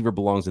wide receiver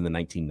belongs in the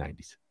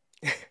 1990s.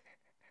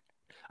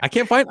 I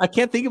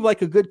can't think of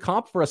like a good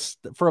comp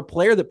for a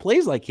player that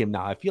plays like him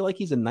now. I feel like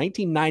he's a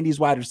 1990s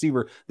wide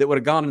receiver that would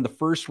have gone in the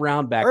first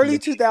round back. Early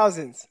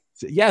 2000s.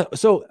 Yeah.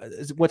 So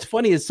what's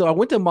funny is, I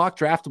went to Mock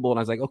Draftable and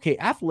I was like, okay,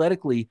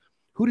 athletically,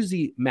 who does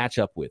he match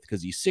up with?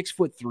 Because he's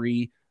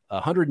 6'3",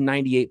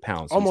 198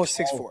 pounds. So almost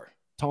 6'4".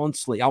 Tall and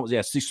slim.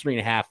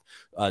 6'3.5",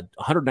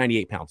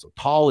 198 pounds. So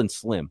tall and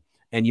slim.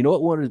 And you know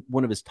what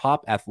one of his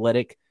top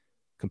athletic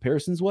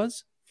comparisons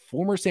was?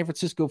 Former San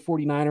Francisco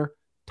 49er,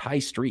 Ty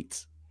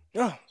Streets.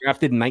 Oh.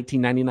 Drafted in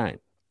 1999.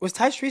 Was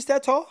Ty Streets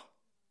that tall?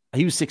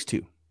 He was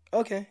 6'2".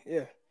 Okay,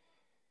 yeah.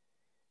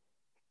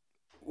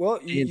 Well,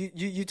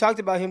 you talked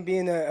about him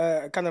being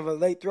a kind of a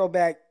late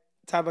throwback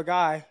type of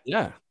guy.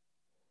 Yeah.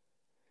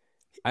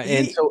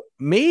 And so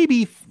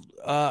maybe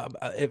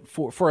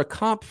for a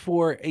comp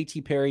for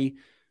A.T. Perry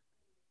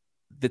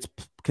that's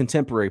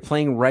contemporary,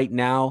 playing right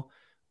now,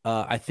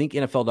 I think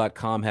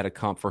NFL.com had a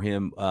comp for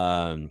him.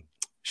 Now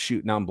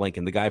I'm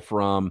blanking. The guy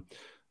from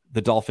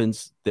the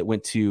Dolphins that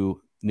went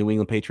to New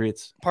England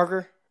Patriots.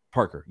 Parker,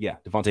 yeah,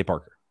 Devontae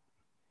Parker.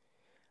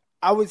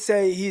 I would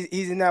say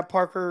he's in that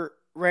Parker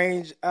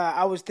range.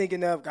 I was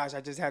thinking of, gosh,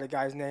 I just had a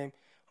guy's name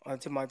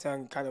onto my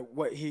tongue, kind of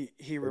what he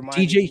reminded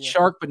me DJ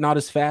Shark, but not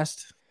as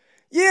fast.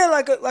 Yeah,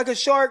 like a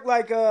Shark,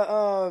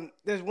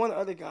 there's one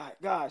other guy.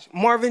 Gosh,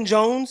 Marvin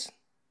Jones.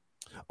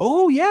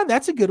 Oh yeah,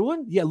 that's a good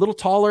one. Yeah, a little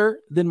taller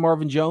than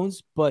Marvin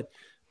Jones, but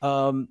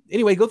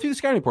anyway, go through the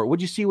scouting report.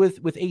 What'd you see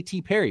with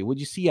A.T. Perry? What'd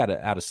you see out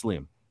of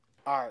Slim?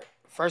 All right,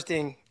 first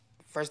thing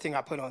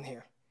I put on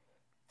here,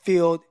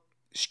 field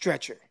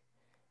stretcher.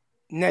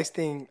 Next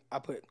thing I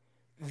put,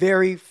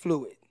 very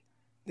fluid.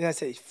 Then I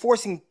say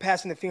forcing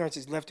pass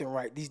interferences left and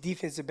right. These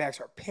defensive backs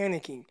are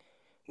panicking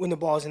when the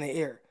ball's in the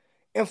air.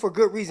 And for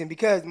good reason,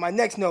 because my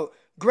next note,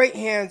 great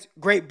hands,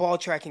 great ball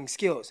tracking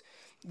skills.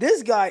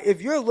 This guy,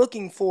 if you're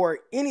looking for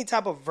any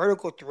type of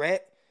vertical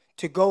threat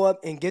to go up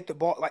and get the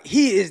ball, like,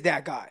 he is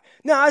that guy.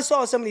 Now, I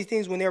saw some of these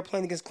things when they were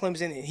playing against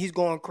Clemson, and he's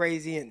going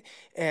crazy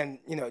and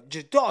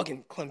just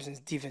dogging Clemson's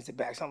defensive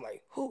backs. I'm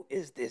like, who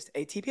is this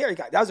A.T. Perry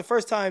guy? That was the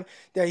first time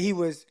that he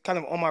was kind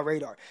of on my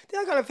radar.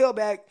 Then I kind of fell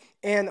back,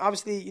 and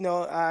obviously,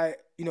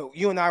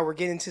 you and I were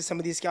getting into some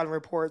of these scouting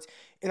reports,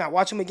 and I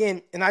watch them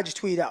again, and I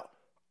just tweeted out,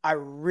 I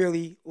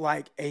really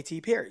like A.T.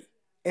 Perry.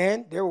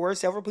 And there were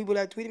several people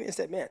that tweeted me and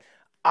said, man,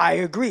 I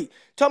agree.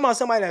 Talking about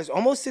somebody that's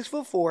almost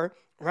 6'4",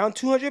 around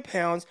 200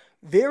 pounds,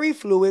 very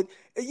fluid.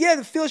 Yeah,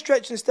 the field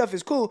stretch and stuff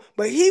is cool,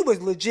 but he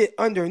was legit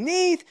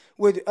underneath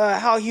with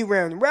how he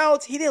ran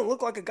routes. He didn't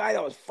look like a guy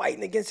that was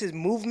fighting against his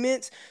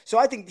movements. So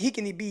I think he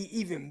can be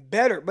even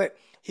better. But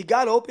he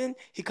got open.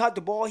 He caught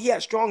the ball. He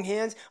had strong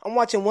hands. I'm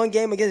watching one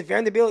game against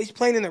Vanderbilt. He's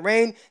playing in the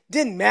rain.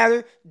 Didn't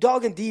matter.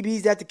 Dogging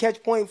DBs at the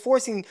catch point,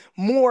 forcing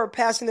more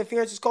pass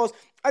interference calls.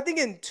 I think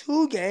in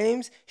 2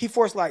 games, he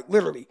forced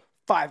literally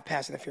 5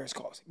 pass interference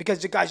calls because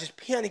the guy's just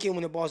panicking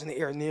when the ball's in the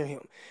air near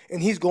him,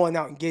 and he's going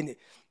out and getting it.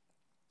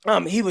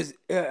 He was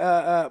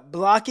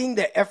blocking.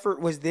 The effort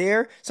was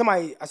there.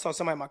 I saw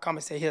somebody in my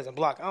comments say he doesn't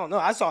block. I don't know.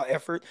 I saw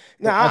effort.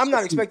 Now, I'm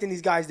not expecting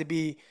these guys to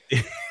be,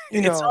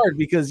 it's hard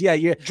because,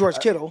 George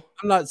Kittle.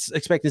 I'm not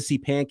expecting to see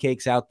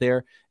pancakes out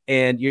there.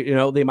 And,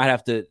 they might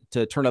have to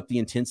turn up the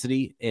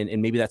intensity,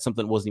 and maybe that's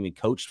something that wasn't even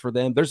coached for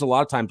them. There's a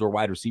lot of times where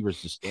wide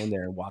receivers just stand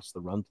there and watch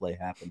the run play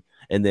happen.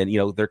 And then,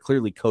 they're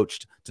clearly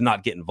coached to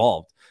not get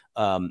involved.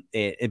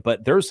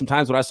 But there were some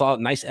times when I saw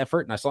nice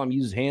effort and I saw him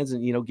use his hands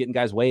and, getting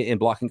guys away and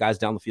blocking guys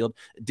down the field.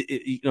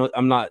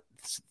 I'm not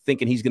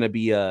thinking he's going to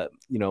be,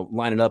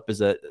 lining up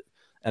as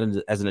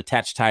an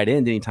attached tight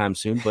end anytime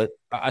soon, but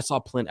I saw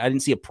plenty. I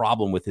didn't see a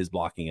problem with his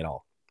blocking at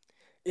all.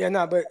 Yeah,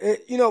 no, but,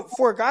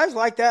 for guys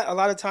like that, a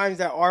lot of times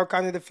that are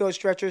kind of the field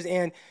stretchers.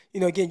 And,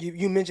 again,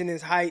 you mentioned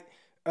his height,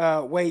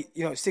 weight,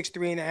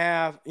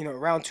 6'3.5",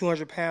 around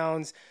 200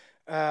 pounds,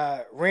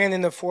 ran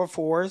in the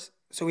 4.4s.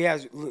 So he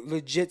has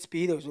legit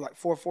speed. It was like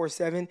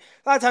 4.47.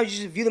 A lot of times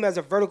you just view them as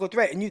a vertical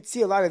threat, and you'd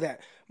see a lot of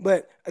that.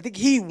 But I think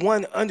he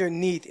won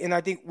underneath, and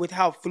I think with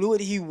how fluid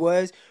he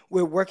was,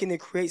 with working to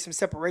create some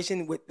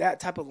separation with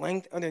that type of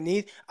length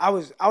underneath, I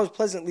was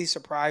pleasantly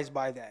surprised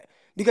by that.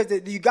 Because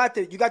you got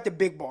the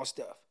big ball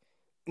stuff,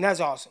 and that's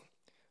awesome.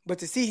 But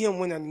to see him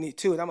win underneath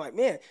too, and I'm like,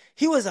 man,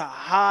 he was a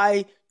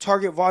high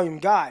target volume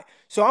guy.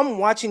 So I'm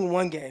watching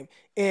one game,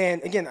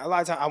 and again, a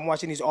lot of times I'm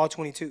watching these all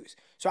 22s.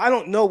 So I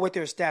don't know what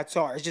their stats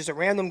are. It's just a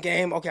random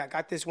game. Okay, I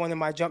got this one in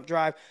my jump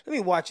drive. Let me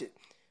watch it.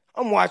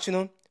 I'm watching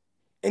him,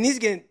 and he's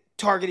getting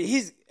targeted.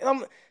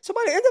 So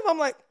by the end of it, I'm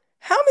like,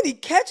 how many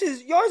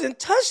catches, yards, and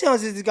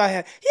touchdowns does this guy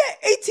have? He had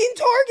 18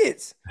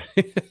 targets.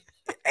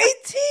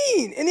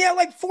 18, and he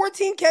had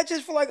 14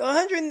 catches for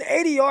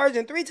 180 yards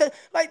and 3 touchdowns.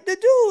 The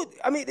dude,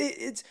 I mean,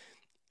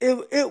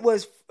 it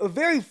was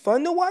very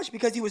fun to watch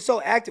because he was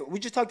so active. We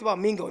just talked about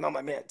Mingo, and I'm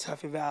like, man,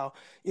 tough eval.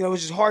 It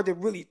was just hard to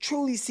really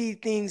truly see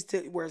things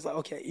where it's like,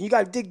 okay, you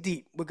got to dig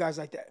deep with guys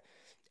like that.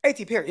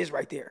 A.T. Perry is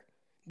right there.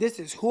 This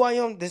is who I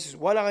am. This is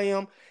what I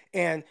am.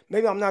 And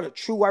maybe I'm not a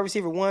true wide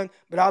receiver 1,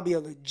 but I'll be a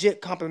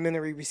legit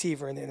complimentary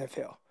receiver in the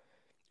NFL.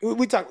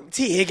 We talk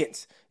T.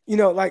 Higgins.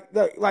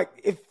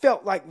 It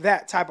felt like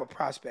that type of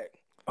prospect.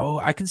 Oh,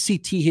 I can see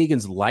T.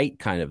 Higgins light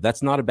kind of.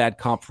 That's not a bad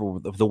comp for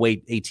the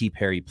way A.T.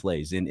 Perry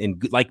plays.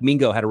 And like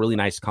Mingo had a really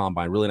nice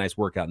combine, really nice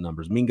workout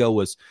numbers. Mingo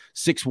was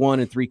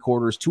 6'1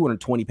 3/4,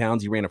 220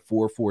 pounds. He ran a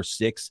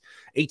 4.46.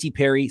 A.T.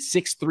 Perry,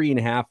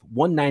 6'3.5,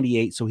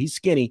 198. So he's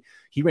skinny.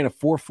 He ran a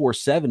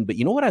 4.47. But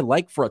you know what I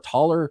like for a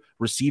taller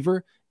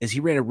receiver is he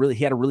had a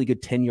really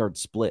good 10-yard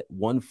split,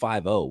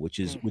 1.50, which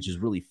is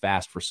really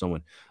fast for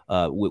someone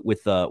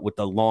with the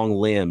long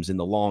limbs and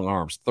the long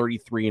arms,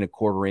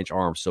 33.25-inch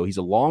arms. So he's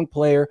a long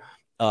player.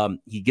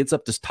 He gets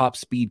up to top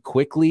speed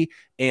quickly.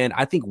 And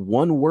I think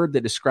one word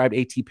that described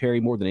A.T. Perry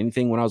more than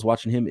anything when I was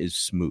watching him is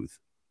smooth.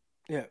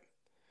 Yeah.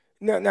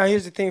 Now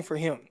here's the thing for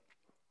him.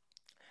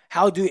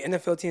 How do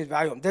NFL teams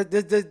value him? Does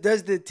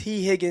the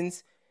T.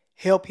 Higgins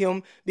help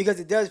him? Because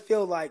it does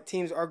feel like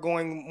teams are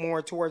going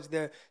more towards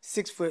the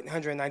 6 foot,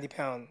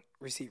 190-pound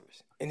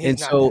receivers. And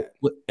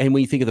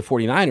when you think of the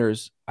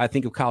 49ers, I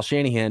think of Kyle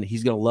Shanahan.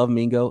 He's going to love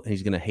Mingo and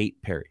he's going to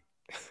hate Perry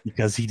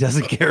because he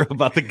doesn't care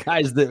about the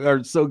guys that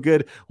are so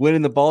good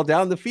winning the ball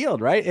down the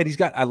field, right?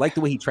 And I like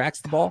the way he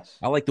tracks the ball.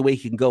 I like the way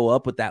he can go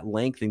up with that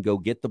length and go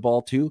get the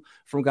ball too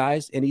from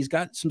guys. And he's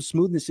got some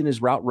smoothness in his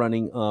route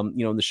running,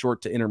 in the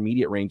short to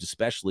intermediate range,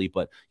 especially,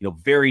 but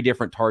very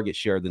different target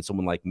share than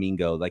someone like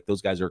Mingo. Like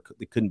those guys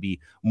they couldn't be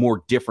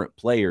more different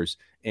players.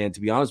 And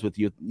to be honest with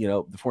you,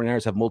 the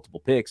 49ers have multiple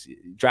picks.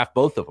 Draft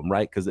both of them,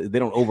 right? Because they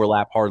don't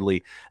overlap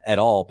hardly at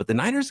all. But the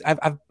Niners,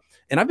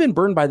 I've been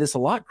burned by this a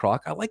lot,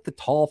 Croc. I like the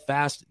tall,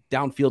 fast,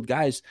 downfield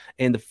guys,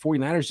 and the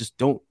 49ers just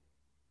don't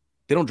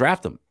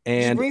draft them.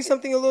 And just bring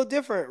something a little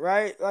different,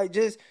 right? Like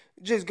just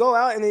go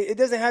out, and it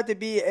doesn't have to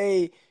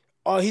be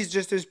he's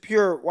just this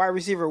pure wide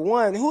receiver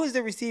one. Who is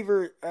the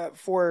receiver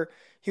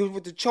he was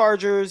with the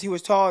Chargers. He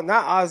was tall,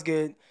 not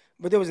Osgood,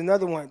 but there was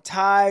another one,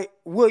 Ty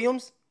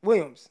Williams.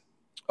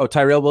 Oh,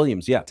 Tyrell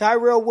Williams, yeah.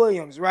 Tyrell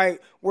Williams, right?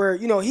 Where,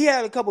 he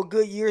had a couple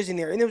good years in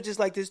there, and it was just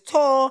like this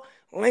tall,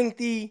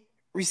 lengthy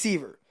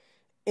receiver.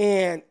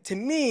 And to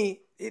me,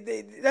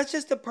 that's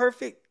just the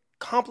perfect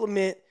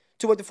compliment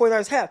to what the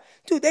 49ers have.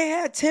 Dude, they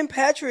had Tim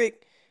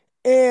Patrick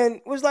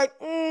and was like,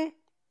 we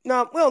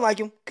don't like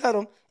him. Cut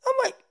him. I'm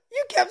like,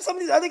 you kept some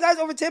of these other guys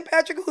over Tim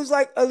Patrick, who's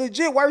like a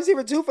legit wide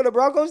receiver 2 for the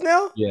Broncos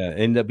now? Yeah,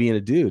 ended up being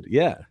a dude,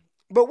 yeah.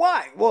 But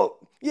why?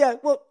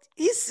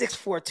 He's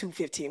 6'4",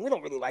 215. We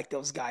don't really like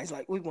those guys.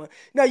 Like we want.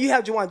 Now you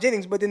have Juwan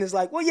Jennings, but then it's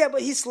like, well, yeah,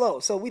 but he's slow,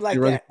 so we like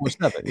that.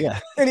 4.7, yeah.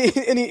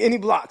 and he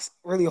blocks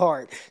really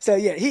hard. So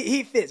yeah,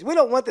 he fits. We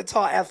don't want the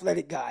tall,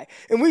 athletic guy,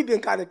 and we've been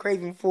kind of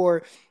craving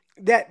for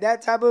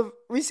that type of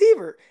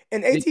receiver.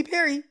 And A.T.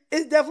 Perry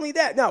is definitely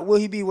that. Now, will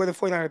he be where the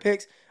 49er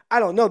picks? I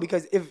don't know,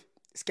 because if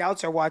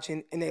scouts are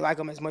watching and they like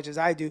him as much as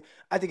I do,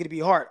 I think it'd be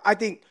hard. I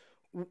think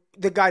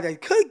the guy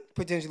that could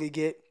potentially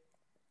get,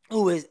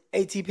 who is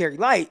A.T. Perry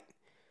light,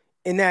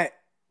 and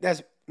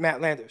that's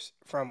Matt Landers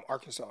from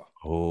Arkansas.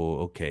 Oh,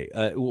 okay.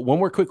 One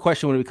more quick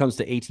question when it comes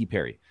to A.T.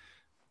 Perry.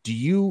 Do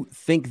you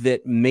think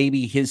that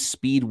maybe his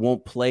speed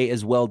won't play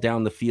as well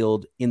down the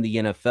field in the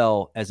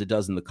NFL as it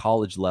does in the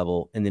college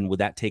level? And then would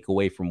that take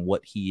away from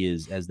what he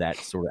is as that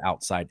sort of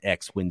outside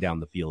X win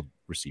down the field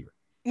receiver?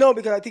 No,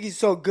 because I think he's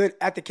so good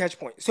at the catch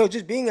point. So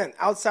just being an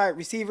outside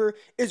receiver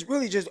is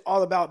really just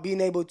all about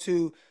being able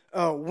to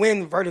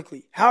win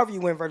vertically, however you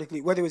win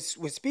vertically, whether it's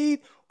with speed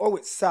or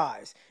with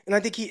size. And I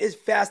think he is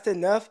fast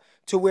enough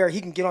to where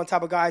he can get on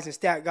top of guys and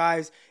stack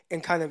guys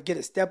and kind of get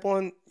a step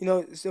on,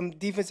 some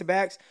defensive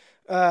backs.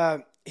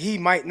 He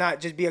might not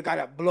just be a guy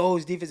that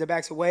blows defensive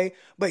backs away,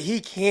 but he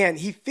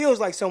feels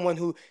like someone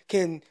who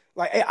can,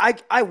 like, hey,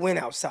 I win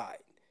outside.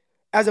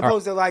 As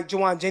opposed to like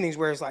Juwan Jennings,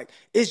 where it's like,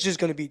 it's just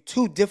going to be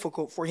too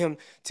difficult for him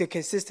to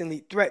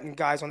consistently threaten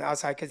guys on the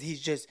outside because he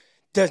just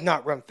does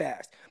not run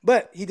fast.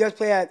 But he does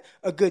play at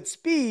a good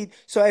speed.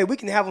 So, hey, we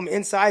can have him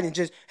inside and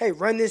just, hey,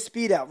 run this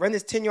speed out, run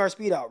this 10-yard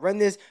speed out, run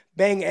this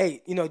bang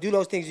 8, do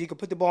those things. You can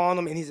put the ball on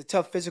him, and he's a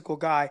tough physical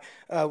guy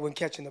when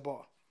catching the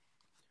ball.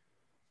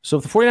 So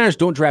if the 49ers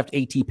don't draft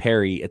A.T.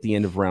 Perry at the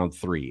end of round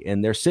 3,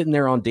 and they're sitting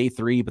there on day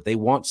 3, but they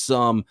want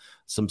some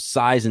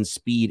size and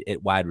speed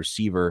at wide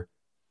receiver,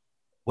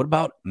 what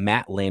about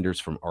Matt Landers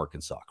from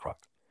Arkansas, Croc?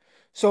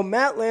 So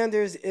Matt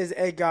Landers is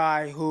a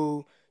guy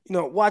who,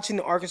 watching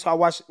Arkansas, I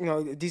watched,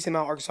 a decent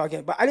amount of Arkansas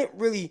game, but I didn't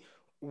really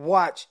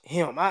watch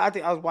him. I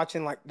think I was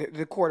watching like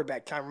the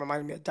quarterback, kind of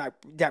reminded me of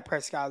Dak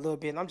Prescott a little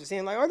bit. And I'm just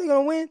saying, like, are they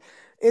going to win?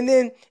 And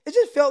then it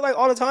just felt like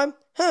all the time,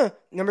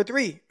 number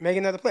 3, make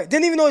another play.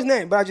 Didn't even know his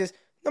name, but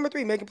number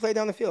 3, make a play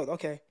down the field.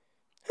 Okay.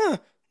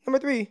 Number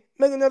 3,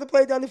 make another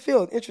play down the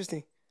field.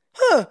 Interesting.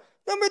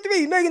 Number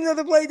 3, make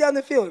another play down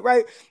the field,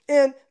 right?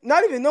 And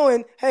not even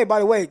knowing, hey, by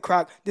the way,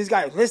 Croc, this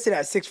guy is listed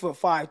at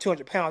 6'5",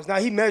 200 pounds. Now,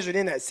 he measured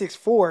in at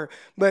 6'4",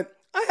 but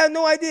I had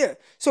no idea.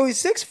 So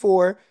he's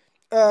 6'4",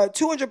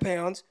 200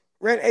 pounds,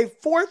 ran a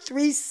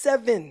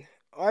 4.37,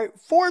 all right?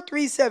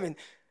 4.37.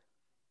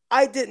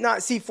 I did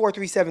not see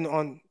 4.37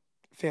 on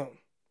film.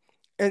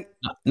 And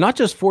not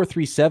just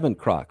 4.37,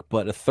 Croc,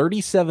 but a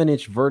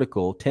 37-inch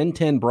vertical,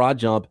 10-10 broad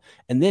jump,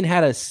 and then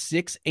had a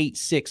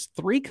 6.86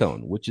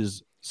 3-cone, which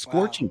is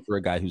scorching for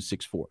a guy who's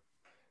 6'4".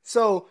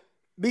 So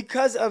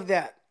because of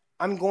that,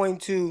 I'm going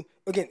to,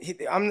 again,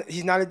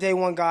 he's not a day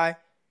one guy,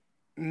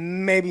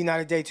 maybe not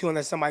a day two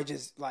unless somebody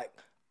just like,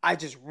 I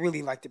just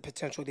really like the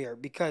potential there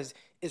because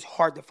it's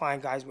hard to find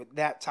guys with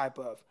that type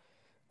of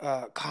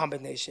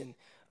combination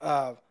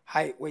of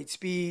height, weight,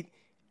 speed,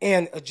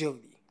 and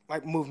agility,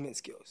 like movement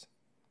skills.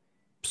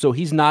 So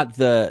is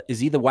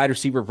he the wide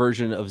receiver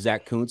version of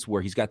Zach Kuntz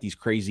where he's got these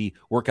crazy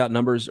workout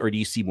numbers, or do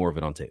you see more of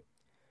it on tape?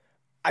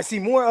 I see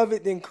more of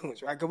it than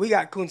Kuntz, right? Because we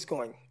got Kuntz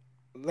going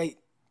late,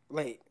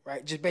 right?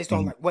 Just based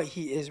on like what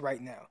he is right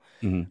now.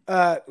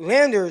 Mm-hmm.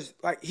 Landers,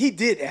 like he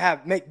did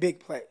make big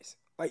plays.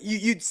 Like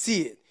you'd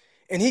see it.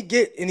 And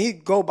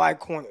he'd go by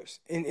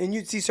corners. And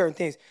you'd see certain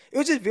things. It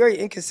was just very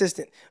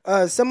inconsistent.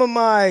 Some of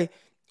my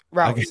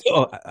routes.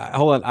 Okay.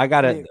 Hold on. I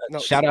gotta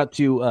shout out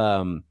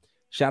to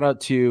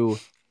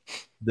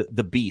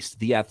the Beast,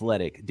 the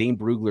Athletic, Dane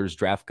Brugler's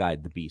draft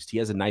guide, the Beast. He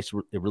has a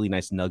really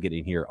nice nugget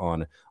in here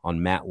on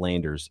Matt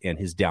Landers and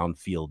his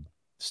downfield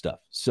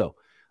stuff. So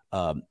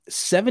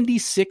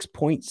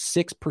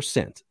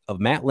 76.6%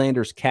 of Matt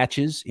Landers'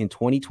 catches in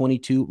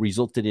 2022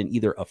 resulted in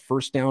either a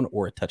first down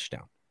or a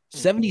touchdown.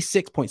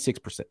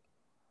 76.6%.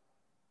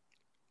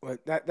 Well,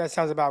 that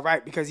sounds about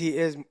right because he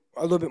is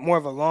a little bit more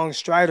of a long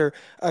strider.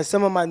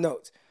 Some of my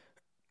notes.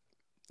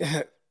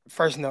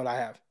 First note I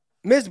have.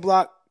 Missed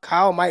block,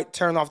 Kyle might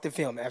turn off the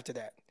film after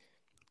that.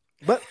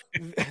 But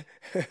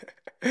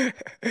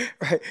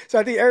right. So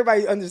I think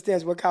everybody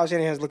understands what Kyle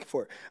Shanahan is looking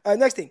for.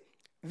 Next thing,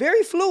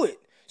 very fluid.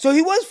 So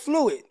he was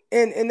fluid.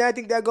 And I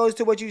think that goes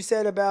to what you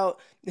said about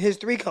his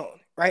 3-cone,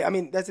 right? I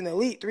mean, that's an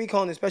elite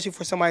 3-cone, especially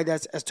for somebody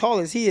that's as tall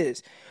as he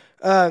is.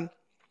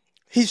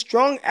 He's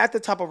strong at the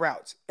top of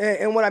routes.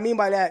 And what I mean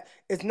by that,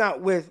 it's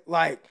not with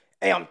like,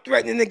 hey, I'm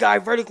threatening the guy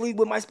vertically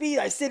with my speed.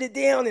 I sit it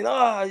down and,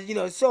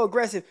 it's so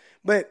aggressive.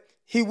 But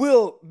he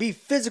will be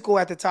physical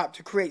at the top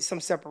to create some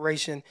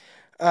separation.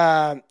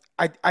 I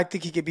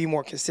think he could be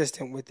more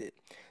consistent with it.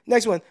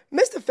 Next one,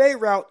 missed the fade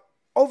route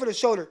over the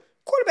shoulder.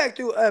 Quarterback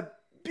threw a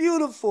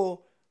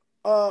beautiful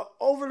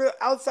over the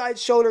outside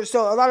shoulder.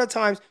 So a lot of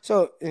times,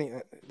 for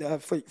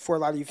a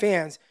lot of you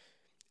fans,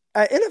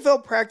 at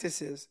NFL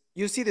practices,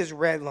 you see this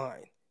red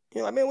line.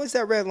 You're like, man, what's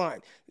that red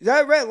line?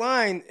 That red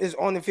line is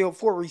on the field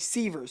for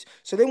receivers.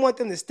 So they want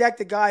them to stack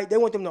the guy. They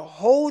want them to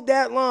hold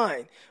that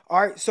line.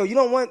 All right. So you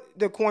don't want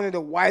the corner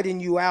to widen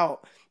you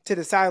out to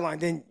the sideline.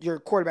 Then your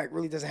quarterback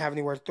really doesn't have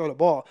anywhere to throw the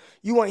ball.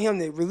 You want him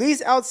to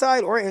release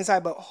outside or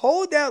inside, but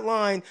hold that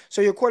line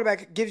so your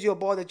quarterback gives you a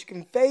ball that you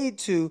can fade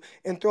to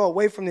and throw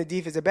away from the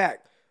defensive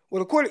back.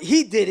 Well,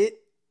 he did it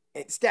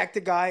and stacked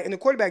the guy, and the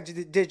quarterback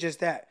did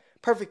just that.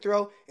 Perfect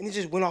throw, and it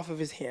just went off of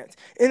his hands.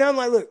 And I'm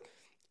like, look,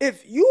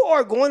 if you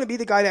are going to be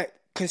the guy that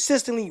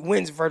consistently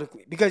wins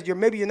vertically because you're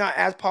not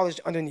as polished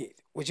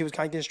underneath, which he was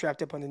kind of getting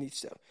strapped up underneath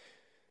stuff,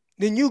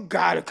 then you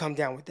got to come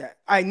down with that.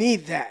 I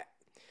need that.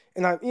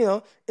 And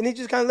and he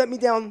just kind of let me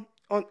down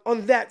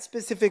on that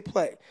specific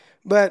play.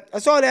 But I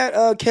saw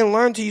that can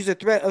learn to use the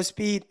threat of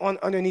speed on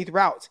underneath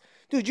routes.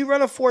 Dude, you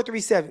run a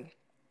 4.37.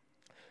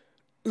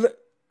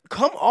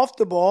 Come off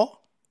the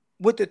ball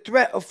with the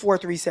threat of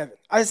 4.37.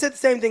 I said the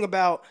same thing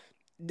about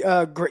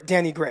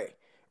Danny Gray.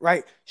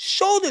 Right?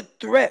 Show the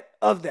threat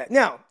of that.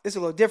 Now, it's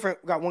a little different.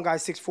 We got one guy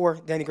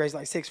 6'4", Danny Gray's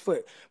like 6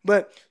 foot.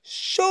 But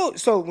so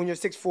when you're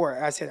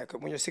 6'4", I say that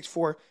when you're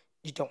 6'4",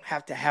 you don't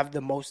have to have the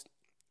most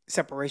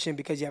separation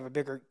because you have a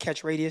bigger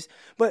catch radius.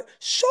 But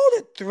show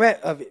the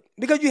threat of it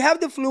because you have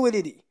the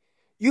fluidity.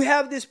 You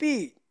have the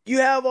speed.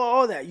 You have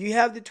all that. You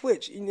have the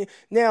twitch.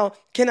 Now,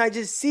 can I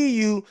just see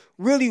you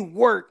really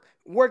work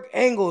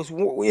angles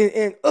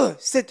and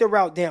sit the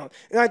route down?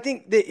 And I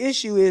think the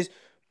issue is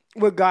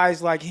with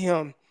guys like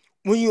him,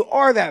 when you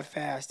are that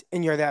fast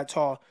and you're that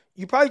tall,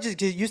 you probably just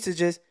get used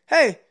to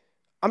hey,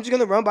 I'm just going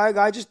to run by a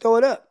guy, just throw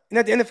it up. And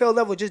at the NFL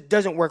level, it just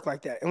doesn't work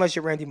like that unless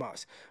you're Randy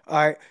Moss.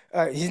 All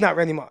right? He's not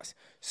Randy Moss.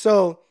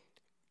 So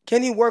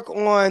can he work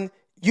on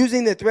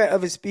using the threat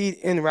of his speed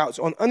in routes,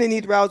 on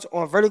underneath routes,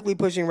 on vertically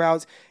pushing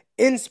routes?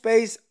 In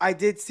space, I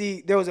did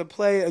see there was a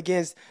play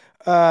against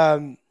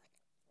Presbell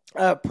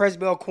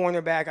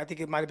cornerback. I think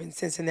it might have been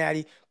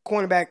Cincinnati.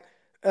 Cornerback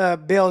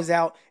bails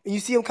out, and you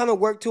see him kind of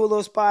work to a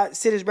little spot,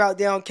 sit his route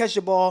down, catch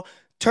the ball,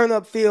 turn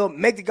upfield,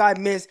 make the guy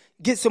miss,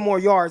 get some more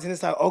yards. And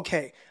it's like,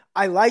 okay,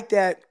 I like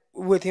that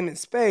with him in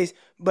space,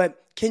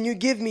 but can you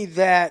give me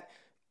that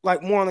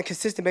like more on a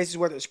consistent basis,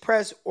 whether it's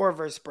press or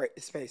versus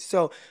space?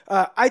 So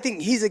I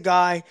think he's a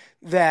guy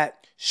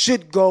that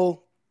should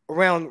go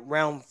around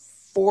round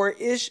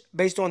 4-ish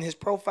based on his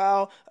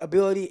profile,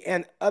 ability,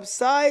 and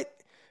upside.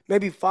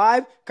 Maybe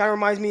 5. Kind of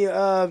reminds me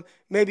of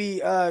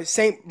maybe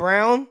St.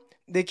 Brown,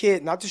 the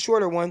kid, not the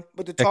shorter one,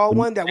 but the tall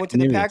one that went to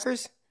the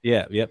Packers.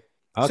 Yeah, yep.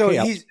 Okay, so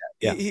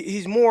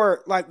he's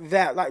more like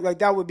that. Like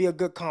that would be a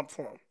good comp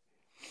for him.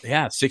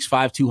 Yeah,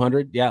 6'5",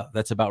 200. Yeah,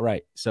 that's about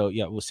right. So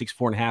yeah, it was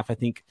 6'4.5", I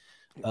think.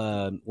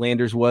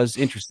 Landers was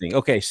interesting.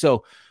 Okay,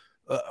 so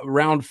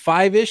around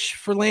 5-ish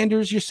for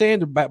Landers, you're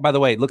saying? By the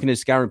way, looking at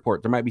his scouting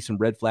report, there might be some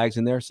red flags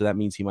in there, so that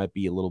means he might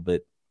be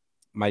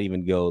might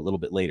even go a little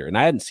bit later. And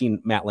I hadn't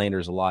seen Matt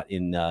Landers a lot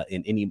in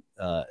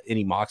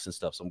any mocks and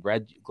stuff, so I'm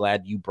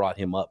glad you brought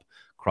him up,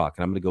 Croc,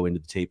 and I'm going to go into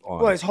the tape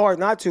on. Well, it's hard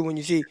not to when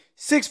you see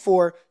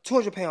 6'4",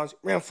 200 pounds,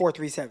 ran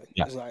 4.37.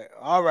 Yeah. It's like,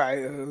 all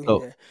right.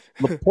 So,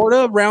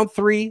 LaPorta, round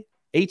 3.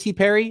 A.T.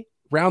 Perry,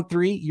 round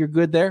 3. You're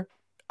good there?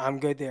 I'm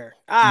good there.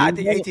 I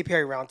think A.T.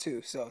 Perry round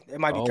 2, so it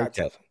might be kind of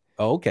tough.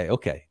 Okay.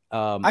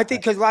 I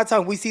think because a lot of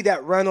times we see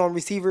that run on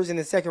receivers in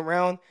the second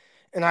round,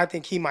 and I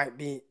think he might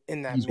be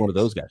in that. He's one of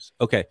those guys.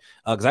 Okay,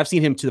 because I've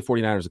seen him to the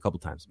 49ers a couple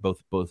times,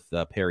 both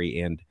Perry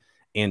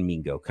and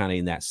Mingo, kind of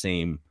in that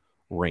same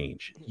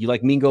range. You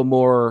like Mingo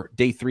more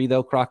day 3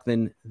 though, Croc,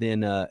 than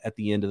at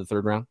the end of the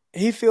third round?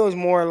 He feels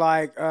more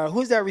like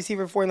who's that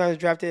receiver 49ers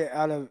drafted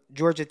out of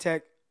Georgia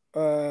Tech?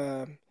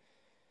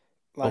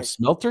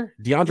 Smelter?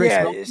 DeAndre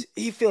Smelter?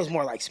 He feels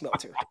more like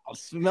Smelter.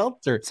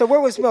 Smelter. So where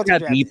was Smelter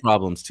drafted? He had knee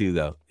problems too,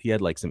 though. He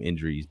had like some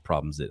injury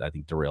problems that I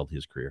think derailed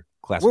his career.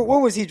 Where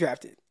was he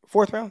drafted?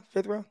 4th round?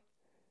 5th round?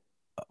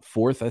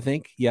 4th, I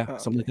think. Yeah,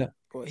 something like that.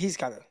 Well, he's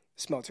kind of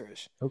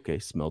Smelterish. Okay,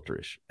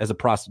 Smelterish. As a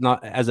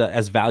not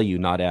as value,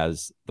 not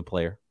as the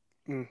player.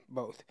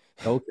 Both.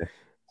 Okay.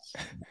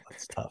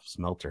 That's tough.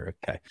 Smelter.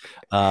 Okay.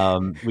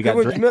 We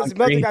got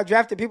Smelter got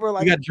drafted. People are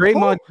like, we got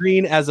Draymond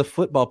Green as a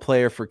football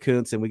player for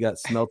Kuntz, and we got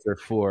Smelter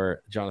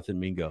for Jonathan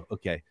Mingo.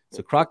 Okay.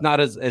 So Croc not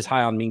as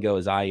high on Mingo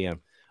as I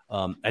am.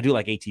 I do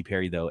like A.T.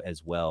 Perry though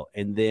as well.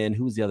 And then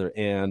who's the other?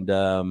 And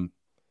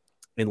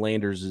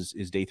Landers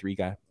is day 3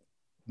 guy,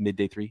 mid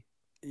day 3.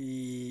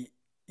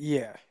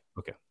 Yeah.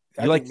 Okay.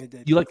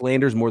 You like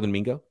Landers more than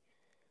Mingo?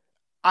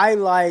 I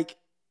like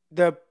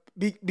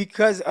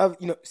because of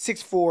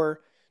 6'4",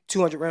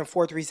 200, ran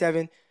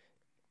 4.37,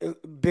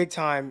 big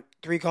time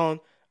 3-cone.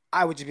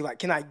 I would just be like,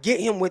 can I get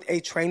him with a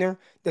trainer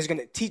that's going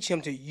to teach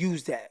him to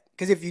use that?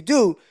 Because if you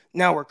do,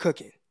 now we're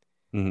cooking.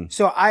 Mm-hmm.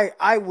 So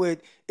I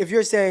would, if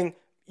you're saying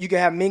you could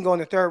have Mingo in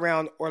the 3rd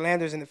round or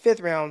Landers in the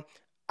 5th round,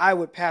 I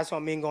would pass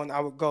on Mingo and I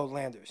would go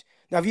Landers.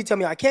 Now, if you tell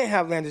me I can't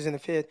have Landers in the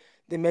 5th,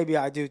 then maybe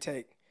I do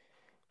take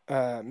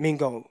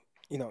Mingo,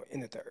 in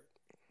the 3rd.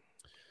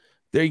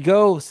 There you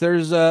go. So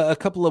there's a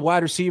couple of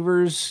wide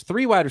receivers,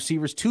 3 wide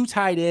receivers, 2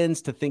 tight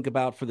ends to think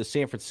about for the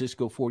San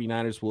Francisco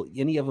 49ers. Will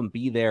any of them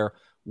be there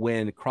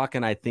when Croc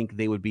and I think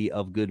they would be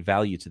of good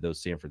value to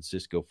those San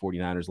Francisco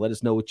 49ers? Let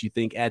us know what you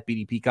think at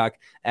BD Peacock,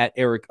 at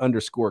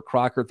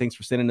Eric_Crocker. Thanks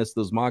for sending us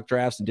those mock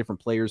drafts and different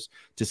players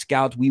to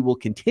scout. We will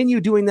continue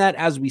doing that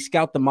as we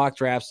scout the mock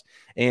drafts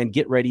and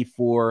get ready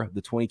for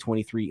the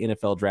 2023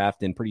 NFL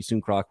draft. And pretty soon,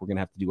 Croc, we're going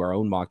to have to do our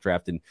own mock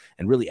draft and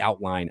really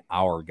outline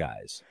our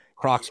guys.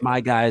 Croc's my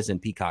guys and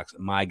Peacock's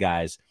my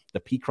guys. The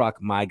Peacock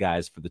my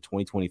guys for the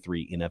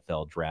 2023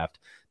 NFL draft.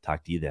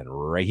 Talk to you then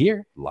right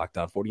here, Locked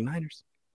On 49ers.